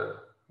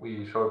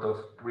 we sort of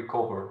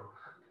recover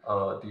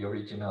the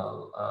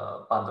original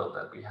bundle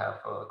that we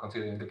have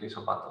considered in the case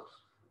of bundles.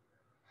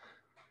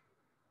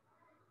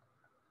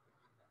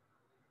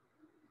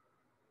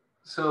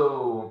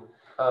 So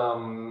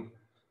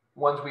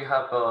once we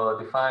have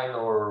defined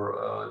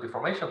our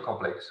deformation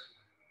complex,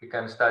 we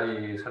can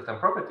study certain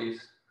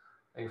properties.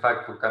 In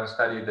fact, we can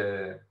study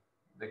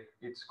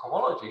its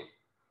cohomology,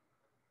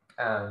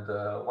 and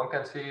one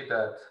can see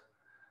that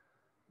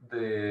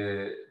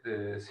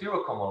the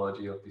zero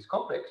cohomology of this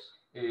complex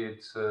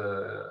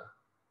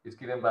it's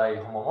given by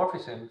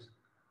homomorphisms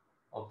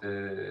of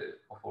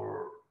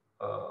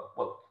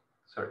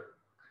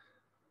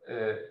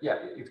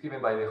it's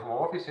given by the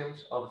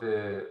homomorphisms of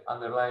the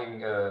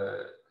underlying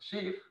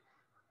sheaf,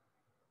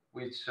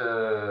 which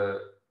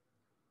are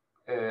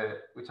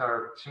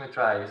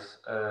symmetrized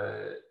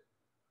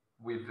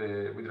with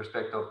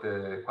respect of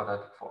the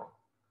quadratic form.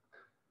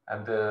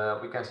 And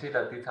we can see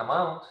that it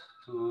amounts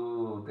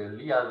to the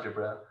Lie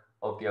algebra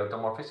of the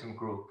automorphism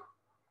group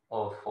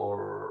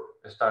for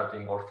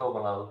starting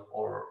orthogonal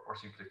or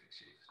symplectic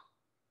sheaves.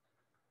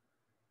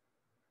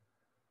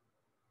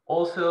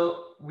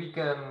 Also, we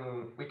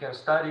can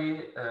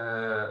study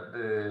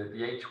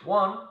the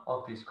H1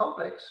 of this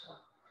complex,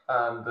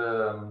 and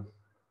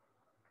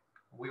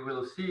we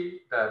will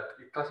see that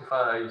it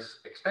classifies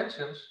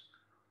extensions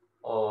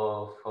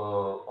of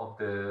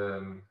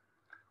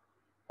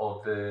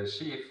the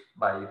sheaf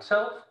by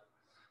itself,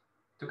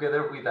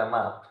 together with a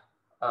map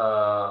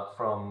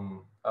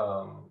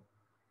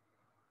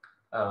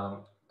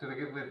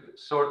with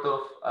sort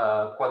of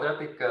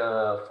quadratic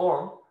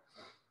form.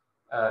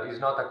 Is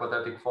not a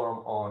quadratic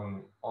form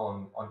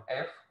on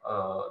F,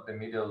 the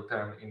middle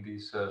term in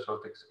this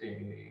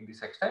in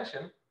this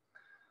extension,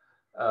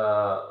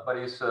 but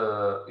is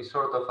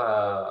sort of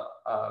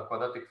a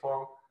quadratic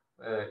form.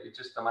 It's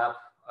just a map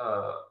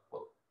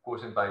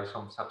quotient by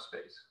some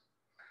subspace,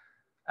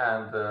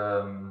 and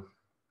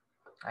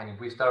if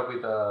we start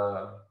with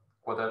a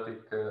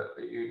quadratic,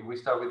 if we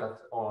start with an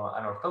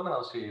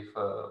orthogonal sheaf,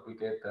 we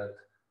get that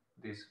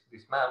this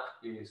map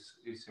is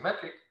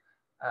symmetric.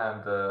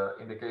 And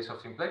in the case of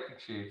symplectic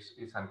sheaves,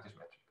 it's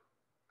antisymmetric.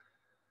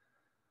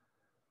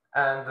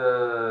 And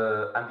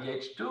the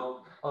H2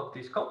 of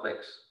this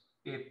complex,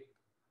 it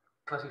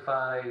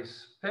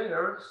classifies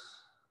pairs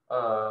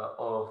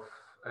of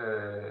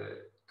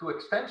two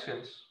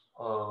extensions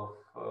of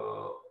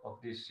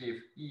this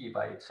sheaf E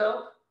by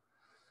itself,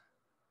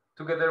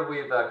 together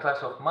with a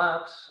class of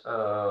maps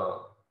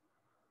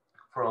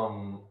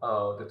from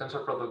the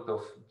tensor product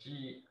of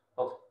G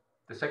of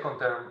the second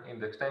term in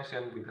the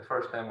extension with the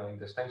first term in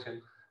the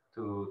extension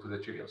to the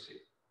trivial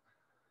sheaf.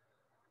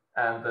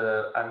 And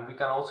we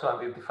can also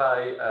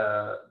identify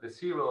the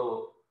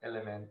zero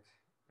element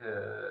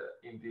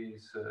in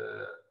this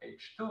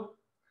H2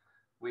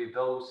 with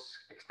those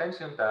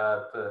extensions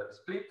that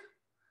split,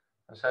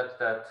 and such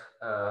that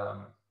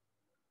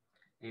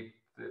we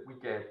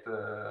get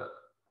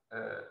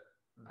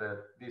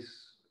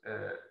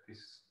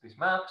these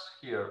maps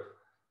here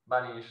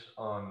vanish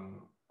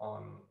on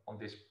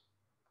this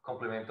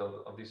complement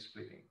of this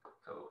splitting.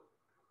 So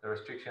the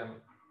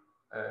restriction,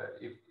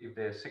 if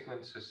the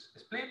sequence is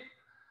split,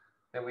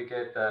 then we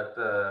get that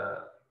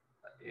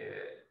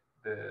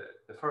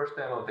the first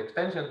term of the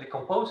extension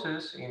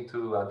decomposes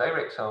into a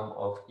direct sum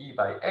of E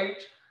by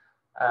H,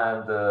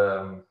 and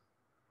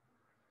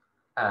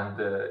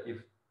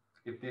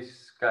if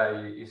this guy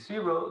is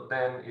zero,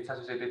 then it's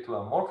associated to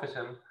a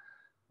morphism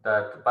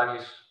that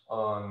vanish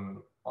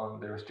on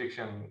the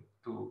restriction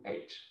to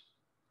H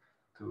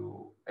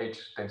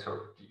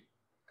tensor G,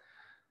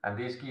 and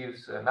this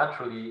gives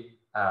naturally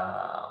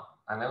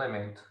an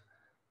element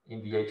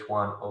in the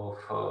H1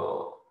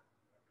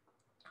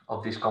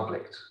 of this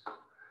complex.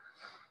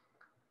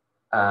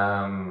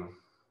 And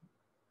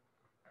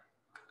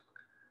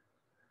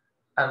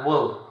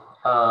well,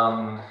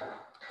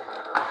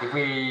 if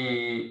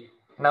we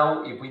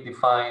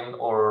define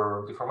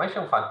our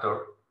deformation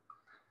factor,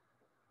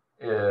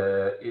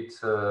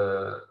 it's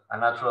a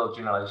natural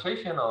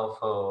generalization of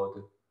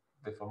the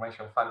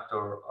deformation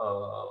factor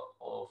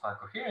of a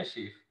coherent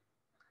sheaf.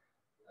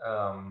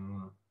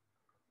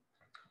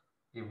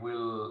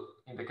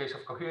 In the case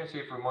of coherent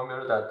sheaf,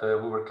 remember that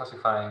we were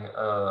classifying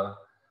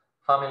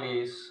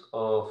families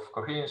of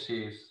coherent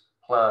sheaves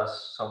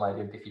plus some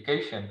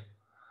identification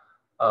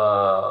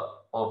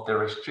of the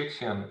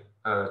restriction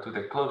to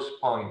the close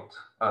point,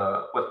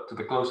 to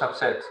the close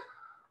subset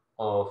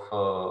of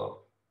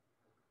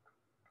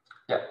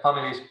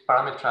families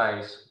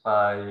parameterized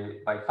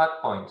by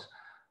fact points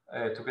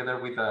together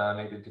with an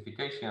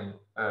identification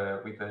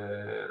with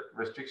the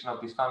restriction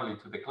of this family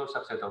to the closed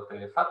subset of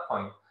the fat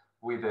point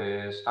with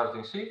the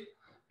starting sheaf.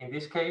 In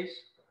this case,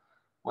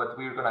 what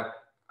we're going to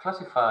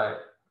classify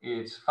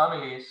is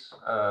families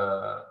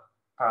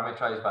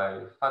parameterized by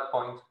fat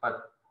point,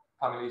 but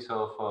families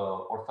of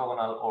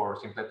orthogonal or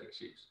symplectic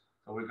sheaves.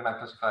 So we're going to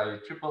classify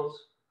triples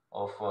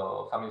of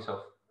families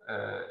of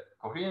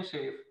coherent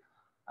sheaf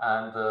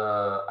and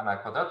a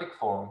quadratic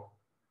form.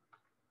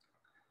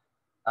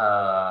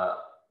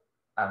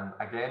 And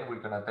again,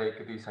 we're going to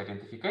take this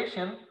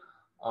identification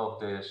of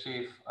the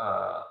sheaf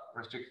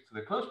restricted to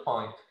the closed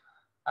point,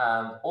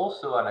 and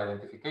also an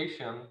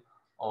identification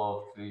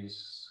of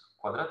this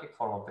quadratic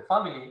form of the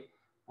family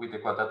with the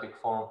quadratic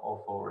form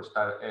of our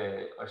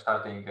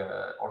starting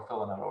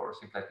orthogonal or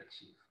symplectic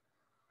sheaf.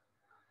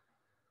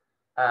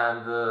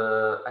 And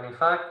in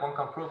fact, one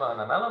can prove an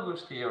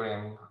analogous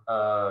theorem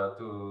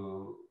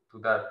to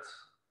that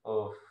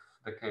of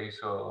the case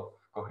of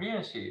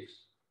coherent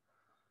sheaves.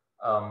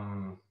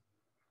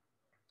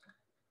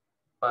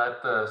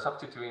 But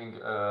substituting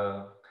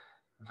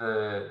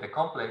the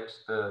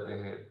complex,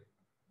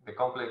 the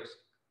complex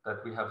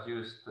that we have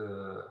used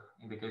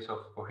in the case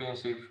of coherent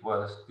sheaves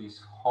was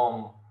this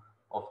home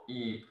of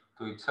E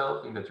to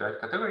itself in the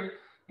derived category.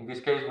 In this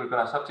case, we're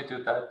going to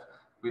substitute that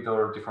with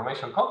our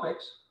deformation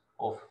complex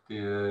of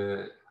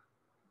the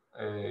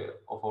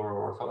of our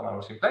orthogonal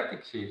or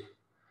symplectic sheaf,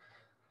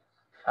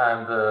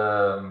 and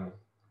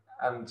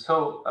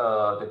so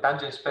the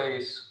tangent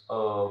space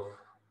of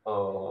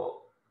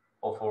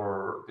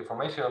our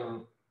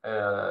deformation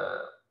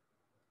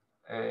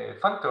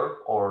factor,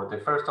 or the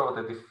first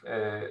order,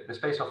 the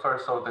space of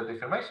first order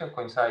deformation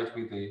coincides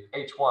with the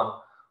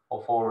H1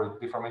 of our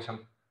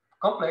deformation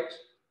complex.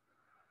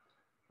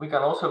 We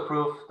can also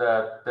prove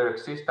that there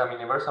exists a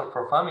universal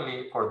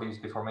family for this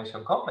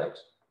deformation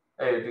complex,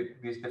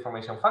 this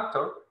deformation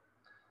factor.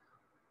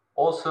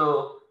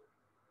 Also,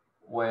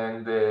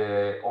 when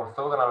the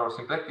orthogonal or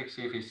symplectic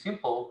sheaf is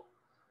simple,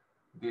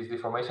 this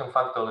deformation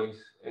factor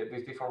is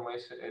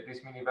this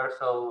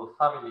universal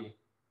family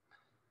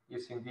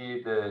is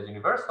indeed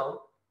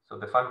universal. So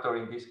the factor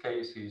in this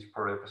case is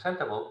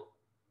pro-representable,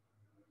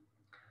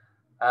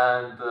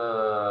 and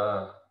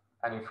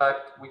in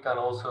fact we can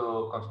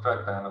also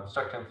construct an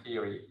obstruction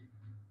theory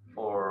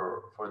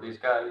for these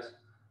guys,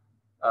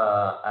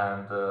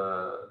 and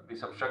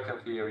this obstruction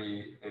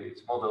theory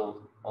is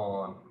modeled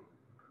on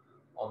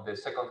the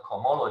second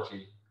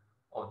cohomology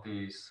of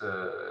this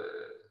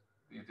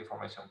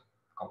deformation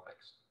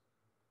complex.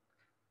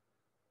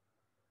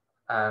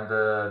 And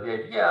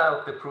the idea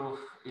of the proof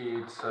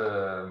is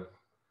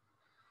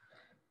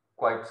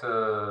quite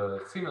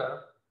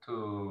similar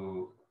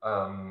to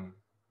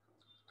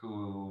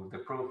the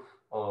proof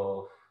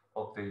of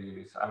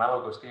this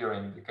analogous theory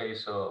in the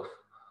case of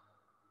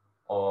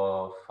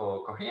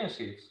coherent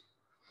sheaves.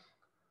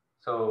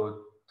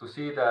 So to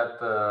see that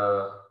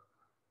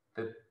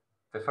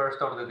the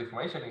first order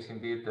deformation is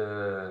indeed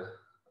the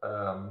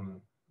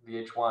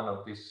H1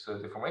 of this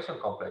deformation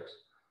complex,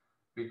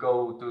 we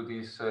go to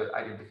this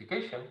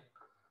identification,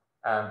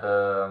 and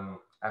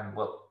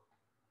well,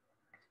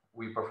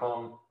 we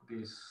perform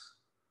the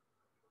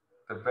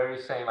very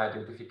same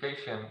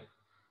identification.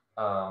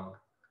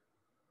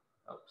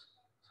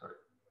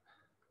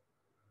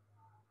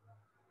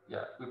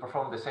 We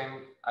perform the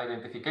same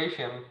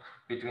identification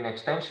between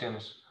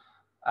extensions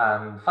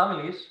and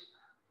families,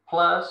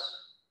 plus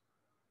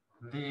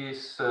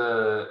this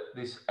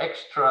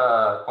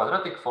extra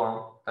quadratic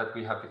form that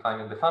we have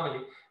defined in the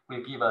family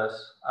will give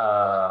us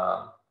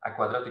a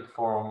quadratic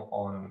form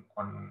on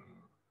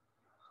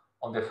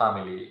the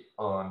family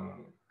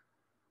on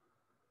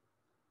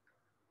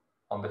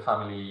the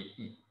family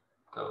E.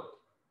 So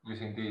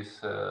using this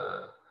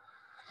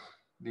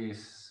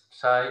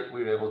psi,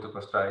 we're able to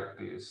construct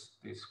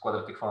this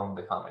quadratic form of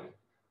the family.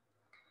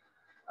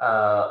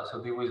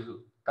 So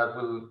that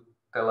will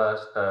tell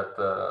us that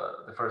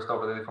the first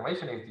order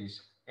deformation is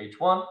this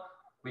H1.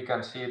 We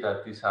can see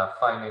that this is a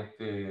finite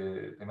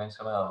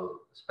dimensional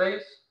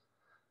space.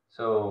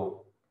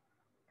 So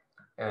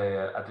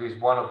at least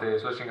one of the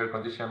Schlesinger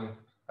condition,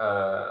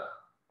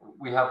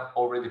 we have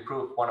already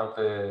proved one of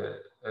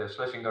the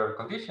Schlesinger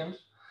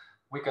conditions.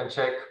 We can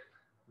check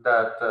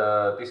that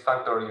this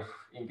factor, if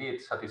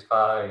indeed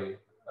satisfies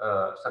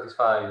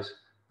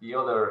the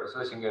other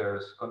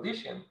Schlesinger's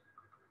condition,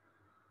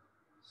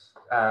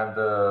 and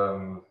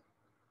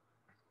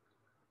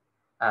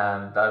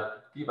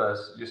that gives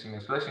us, using a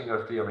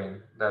Schlesinger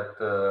theorem, that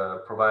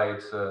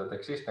provides the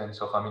existence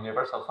of a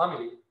universal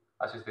family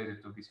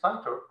associated to this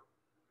factor.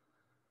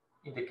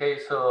 In the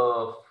case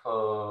of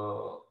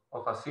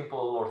a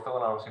simple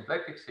orthogonal or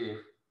symplectic sheaf,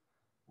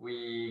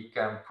 we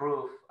can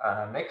prove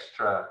an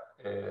extra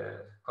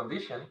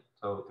condition,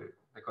 so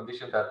the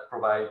condition that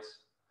provides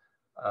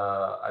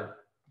a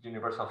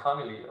universal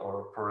family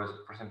or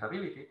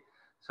presentability.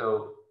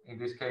 So in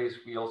this case,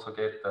 we also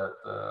get that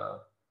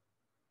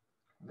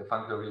the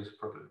factor is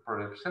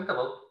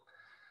representable,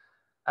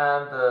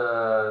 and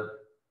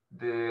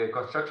the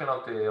construction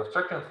of the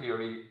obstruction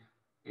theory,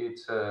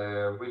 it's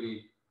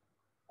really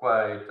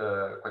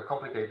quite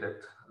complicated.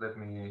 Let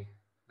me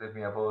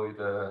avoid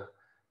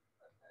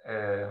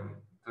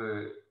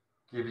to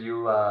give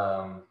you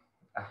a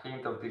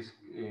hint of this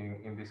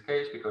in this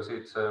case, because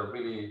it's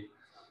really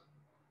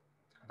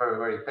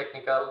very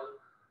technical,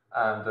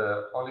 and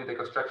only the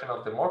construction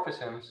of the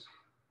morphisms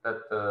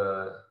that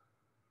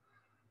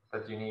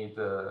that you need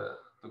to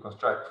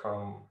construct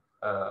from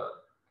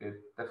the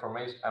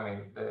deformation. I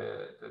mean,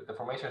 the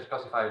deformation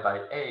specified by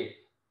A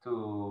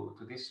to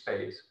this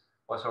space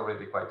was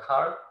already quite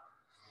hard.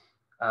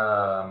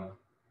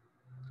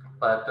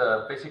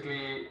 But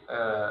basically,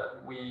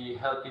 we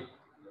help it.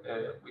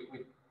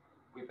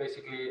 We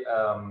basically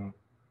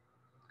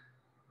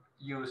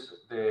use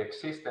the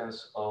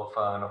existence of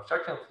an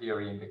obstruction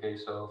theory in the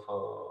case of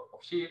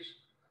sheaves,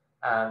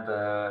 and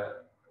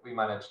we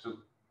managed to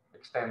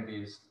extend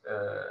this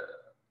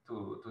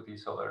to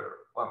this other,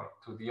 well,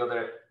 to the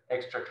other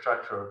extra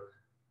structure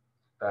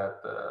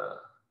that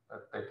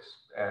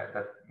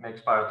that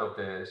makes part of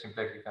the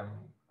symplectic and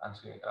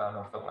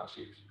orthogonal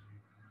sheaves.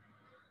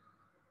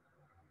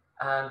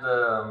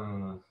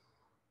 And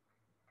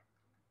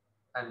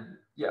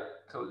yeah,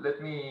 so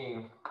let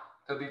me.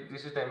 So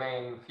this is the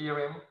main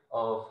theorem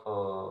of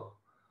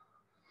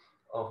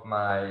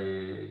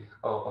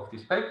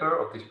this paper,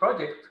 of this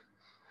project.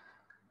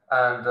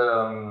 And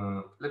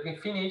let me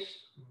finish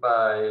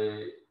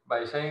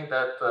by saying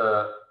that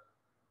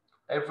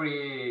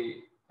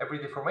every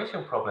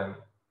deformation problem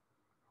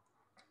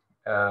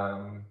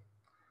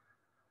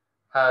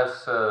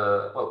has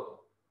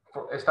well,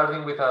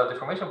 starting with a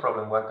deformation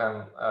problem, one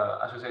can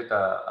associate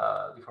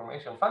a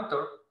deformation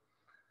factor,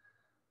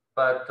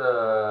 but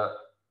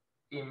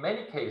in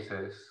many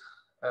cases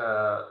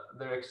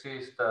there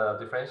exists a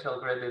differential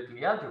graded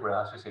Lie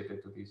algebra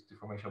associated to this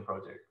deformation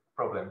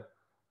problem.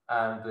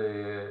 And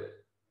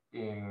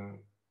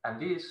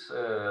this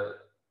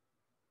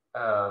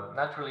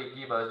naturally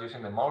give us,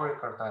 using the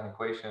Maurer-Cartan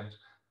equations,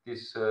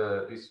 this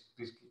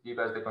give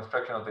us the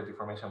construction of the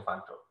deformation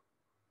factor.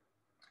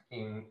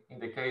 In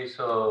the case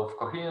of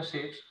coherent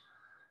sheaves,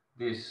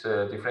 this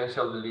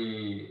differential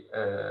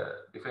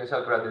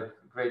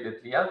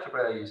graded Lie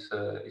algebra is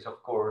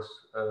of course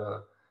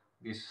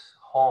this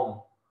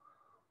home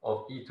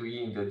of E to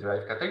E in the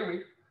derived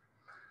category.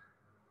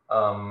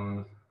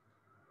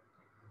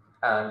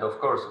 And of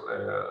course,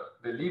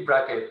 the Lie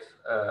bracket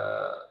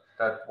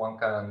that one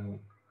can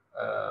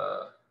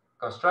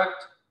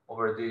construct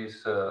over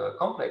this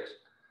complex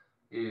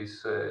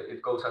is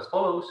it goes as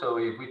follows. So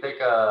if we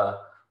take a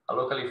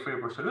locally free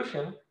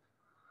resolution,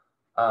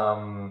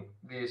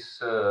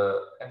 this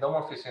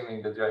endomorphism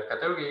in the derived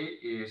category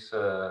is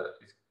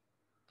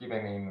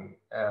given in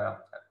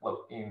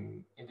well,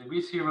 in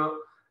degree 0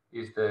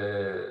 is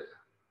the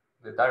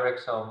direct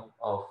sum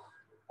of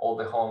all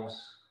the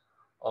homes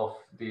of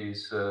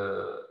these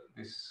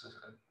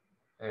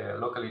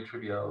locally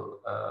trivial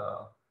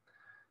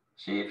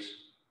sheaves.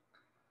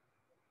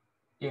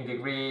 In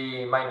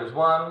degree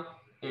 -1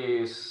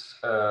 is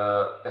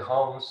the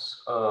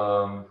homes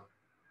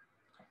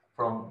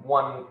from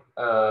one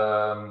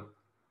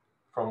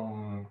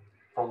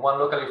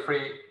locally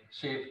free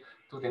sheaf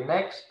to the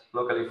next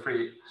locally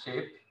free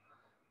sheaf,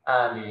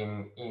 and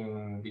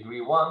in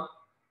degree 1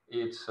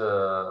 it's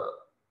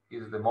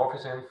is the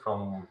morphism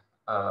from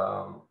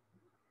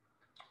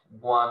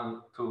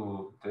one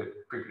to the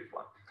previous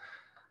one.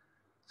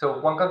 So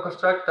one can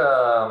construct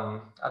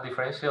a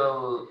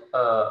differential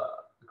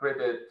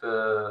graded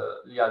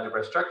Lie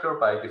algebra structure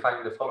by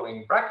defining the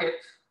following bracket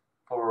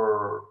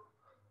for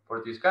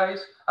these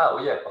guys. Oh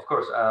yeah, of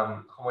course,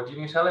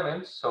 homogeneous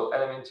elements. So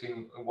elements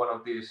in one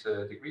of these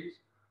degrees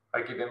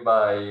are given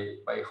by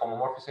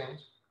homomorphisms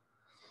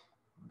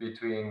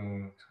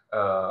between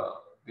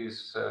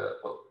this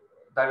well,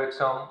 direct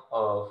sum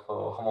of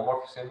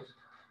homomorphisms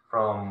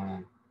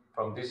from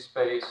this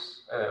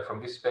space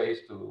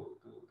to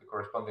the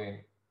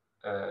corresponding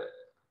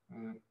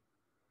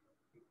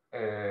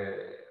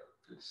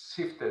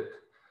shifted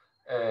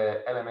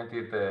element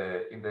in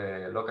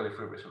the locally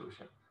free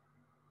resolution.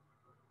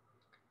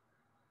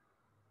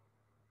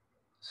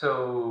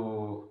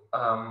 So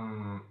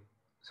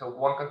so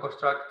one can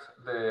construct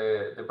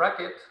the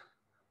bracket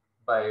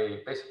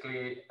by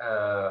basically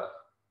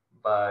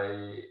by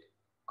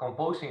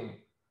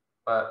composing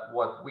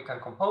what we can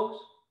compose,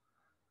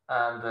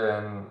 and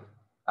then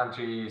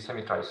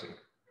anti-symmetrizing.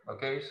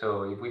 Okay,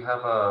 so if we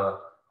have a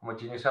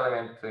homogeneous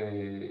element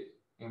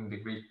in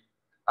degree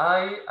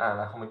I and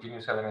a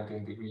homogeneous element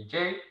in degree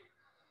J,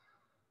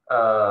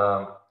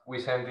 we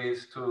send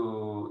this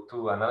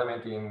to an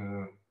element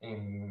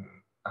in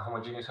a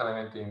homogeneous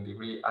element in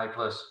degree I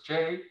plus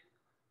J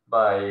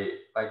by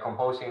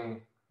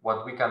composing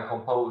what we can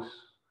compose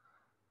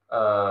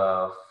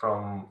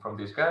from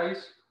these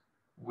guys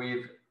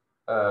with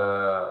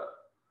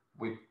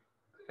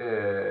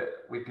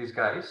these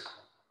guys,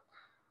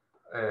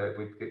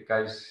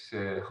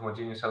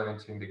 homogeneous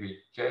elements in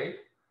degree J,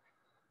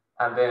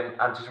 and then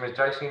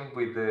anti-symmetrizing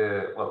with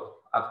the,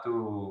 well, up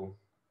to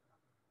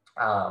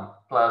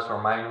plus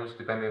or minus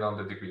depending on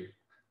the degree.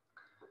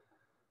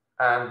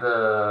 And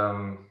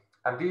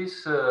And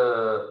this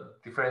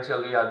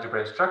differential Lie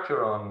algebraic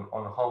structure on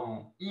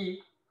home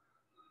E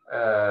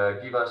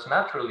give us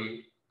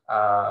naturally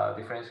a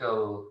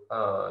differential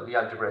Lie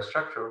algebraic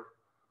structure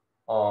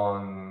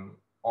on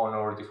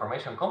our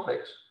deformation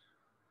complex.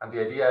 And the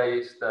idea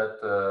is that,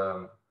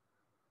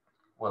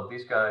 well,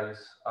 these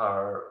guys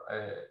are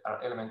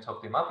elements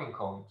of the mapping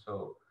cone.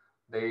 So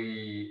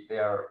they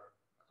are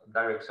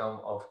direct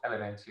sum of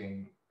elements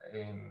in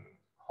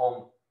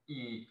home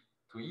E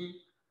to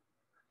E,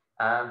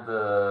 and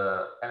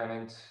the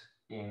elements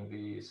in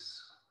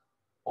this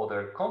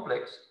other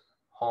complex,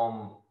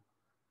 home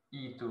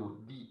E to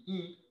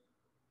DE.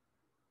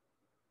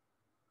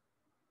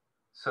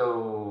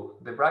 So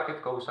the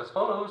bracket goes as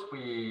follows.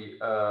 We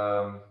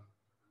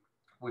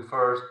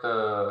first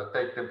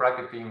take the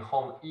bracket in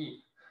home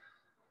E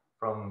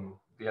from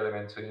the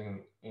elements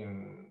in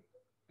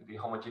the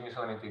homogeneous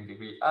element in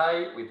degree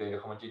I with the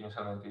homogeneous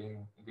element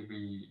in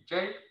degree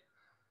J.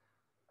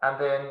 And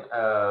then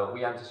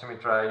we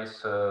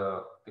antisymmetrize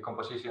the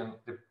composition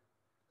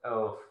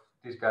of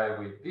this guy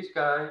with this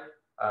guy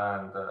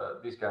and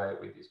this guy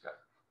with this guy,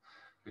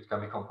 which can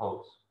be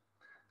composed.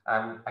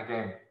 And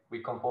again, we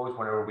compose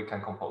whenever we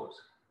can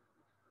compose.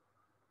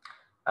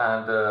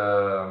 And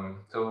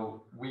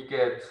so we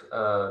get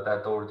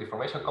that our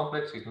deformation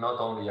complex is not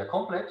only a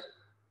complex,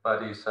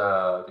 but is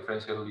a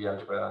differential Lie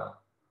algebra.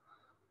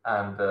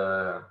 And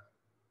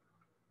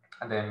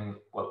then,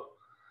 well,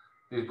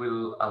 this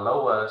will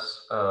allow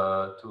us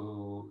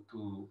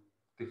to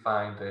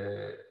define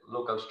the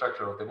local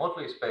structure of the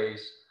Moduli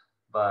space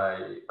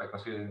by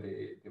considering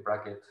the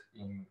bracket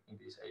in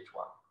this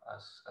H1,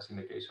 as in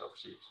the case of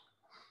sheaves.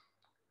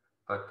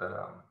 But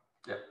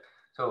yeah,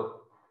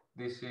 so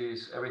this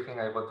is everything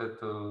I wanted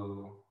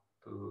to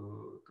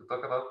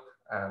talk about,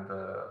 and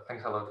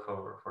thanks a lot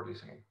for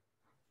listening.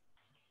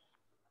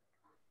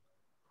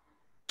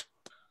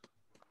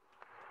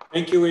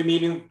 Thank you,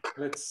 Emilio.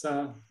 Let's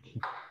Are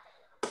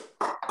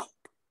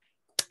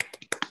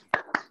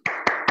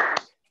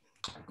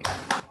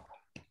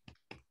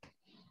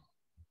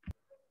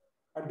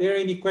there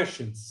any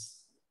questions?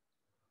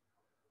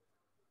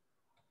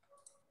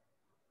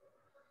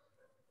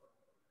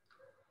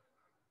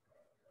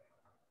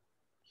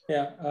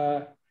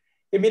 Yeah,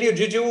 Emilio,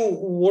 did you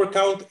work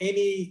out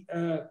any,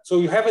 so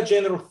you have a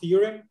general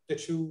theorem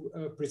that you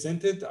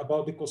presented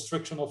about the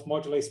construction of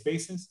moduli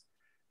spaces.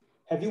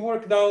 Have you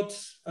worked out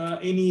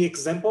any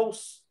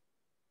examples?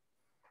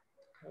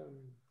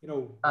 You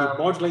know, the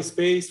moduli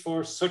space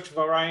for such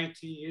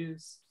variety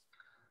is?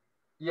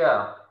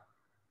 Yeah,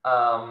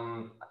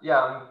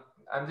 yeah,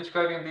 I'm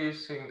describing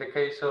this in the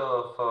case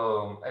of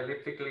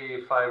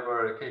elliptically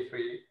fiber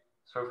K3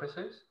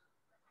 surfaces.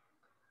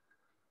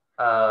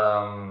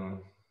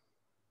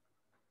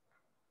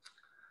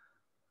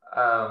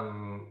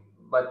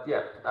 But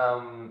yeah,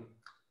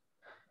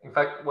 in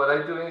fact, what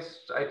I do is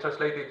I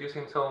translate it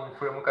using some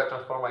Fourier-Munkach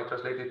transform. I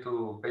translate it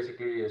to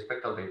basically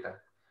spectral data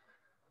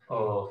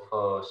of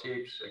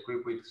sheaves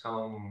equipped with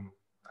some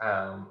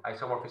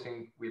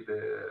isomorphism with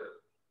the,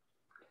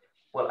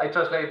 well, I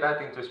translate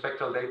that into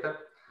spectral data,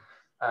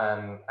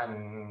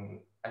 and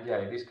yeah,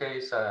 in this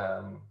case,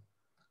 I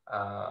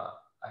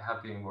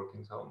have been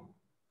working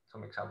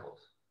some examples.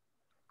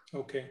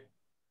 Okay,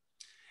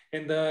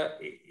 and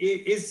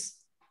is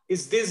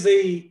this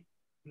a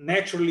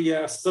naturally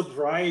a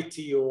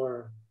subvariety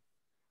or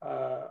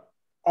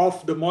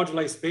of the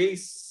moduli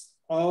space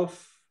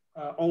of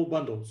all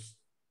bundles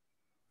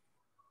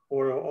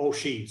or all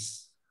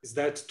sheaves? Is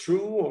that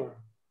true or?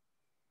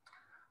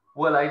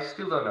 Well, I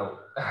still don't know.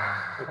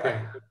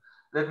 Okay.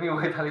 Let me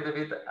wait a little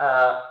bit.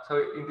 So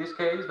in this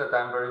case that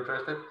I'm very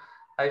interested,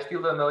 I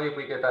still don't know if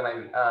we get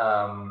an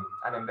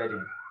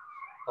embedding.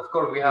 Of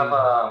course, we have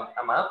a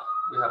map.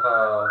 We have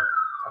a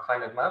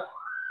finite map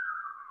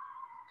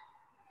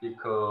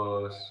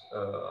because,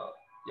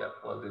 yeah,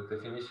 well, the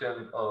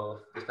definition of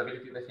the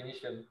stability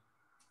definition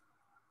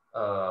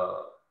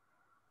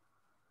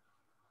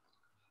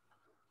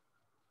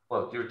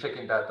well, you're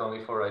checking that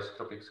only for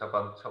isotropic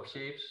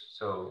subsheaves.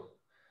 So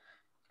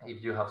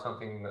if you have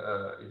something,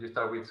 if you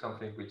start with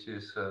something which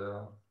is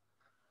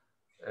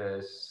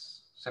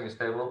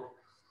semi-stable,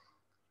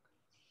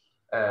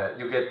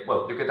 you get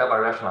a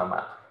birational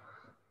map.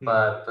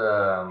 But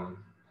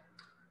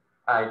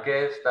I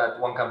guess that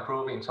one can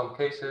prove in some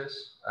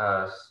cases,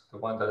 as the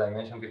one that I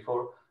mentioned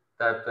before,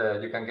 that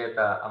you can get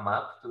a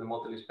map to the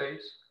Moduli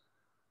space.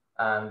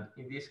 And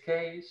in this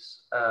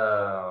case,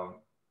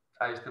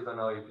 I still don't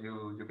know if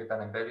you get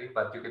an embedding,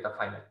 but you get a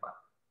finite map.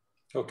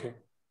 Okay.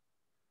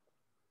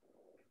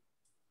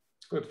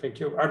 Good, thank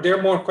you. Are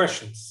there more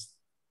questions?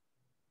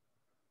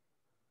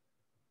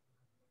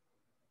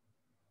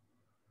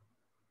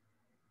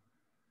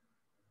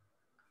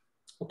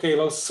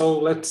 Okay, so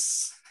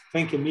let's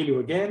thank Emilio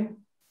again.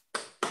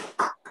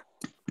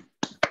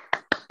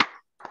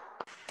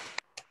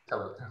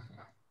 Hello.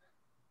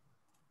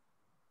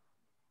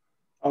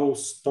 I'll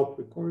stop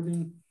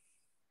recording.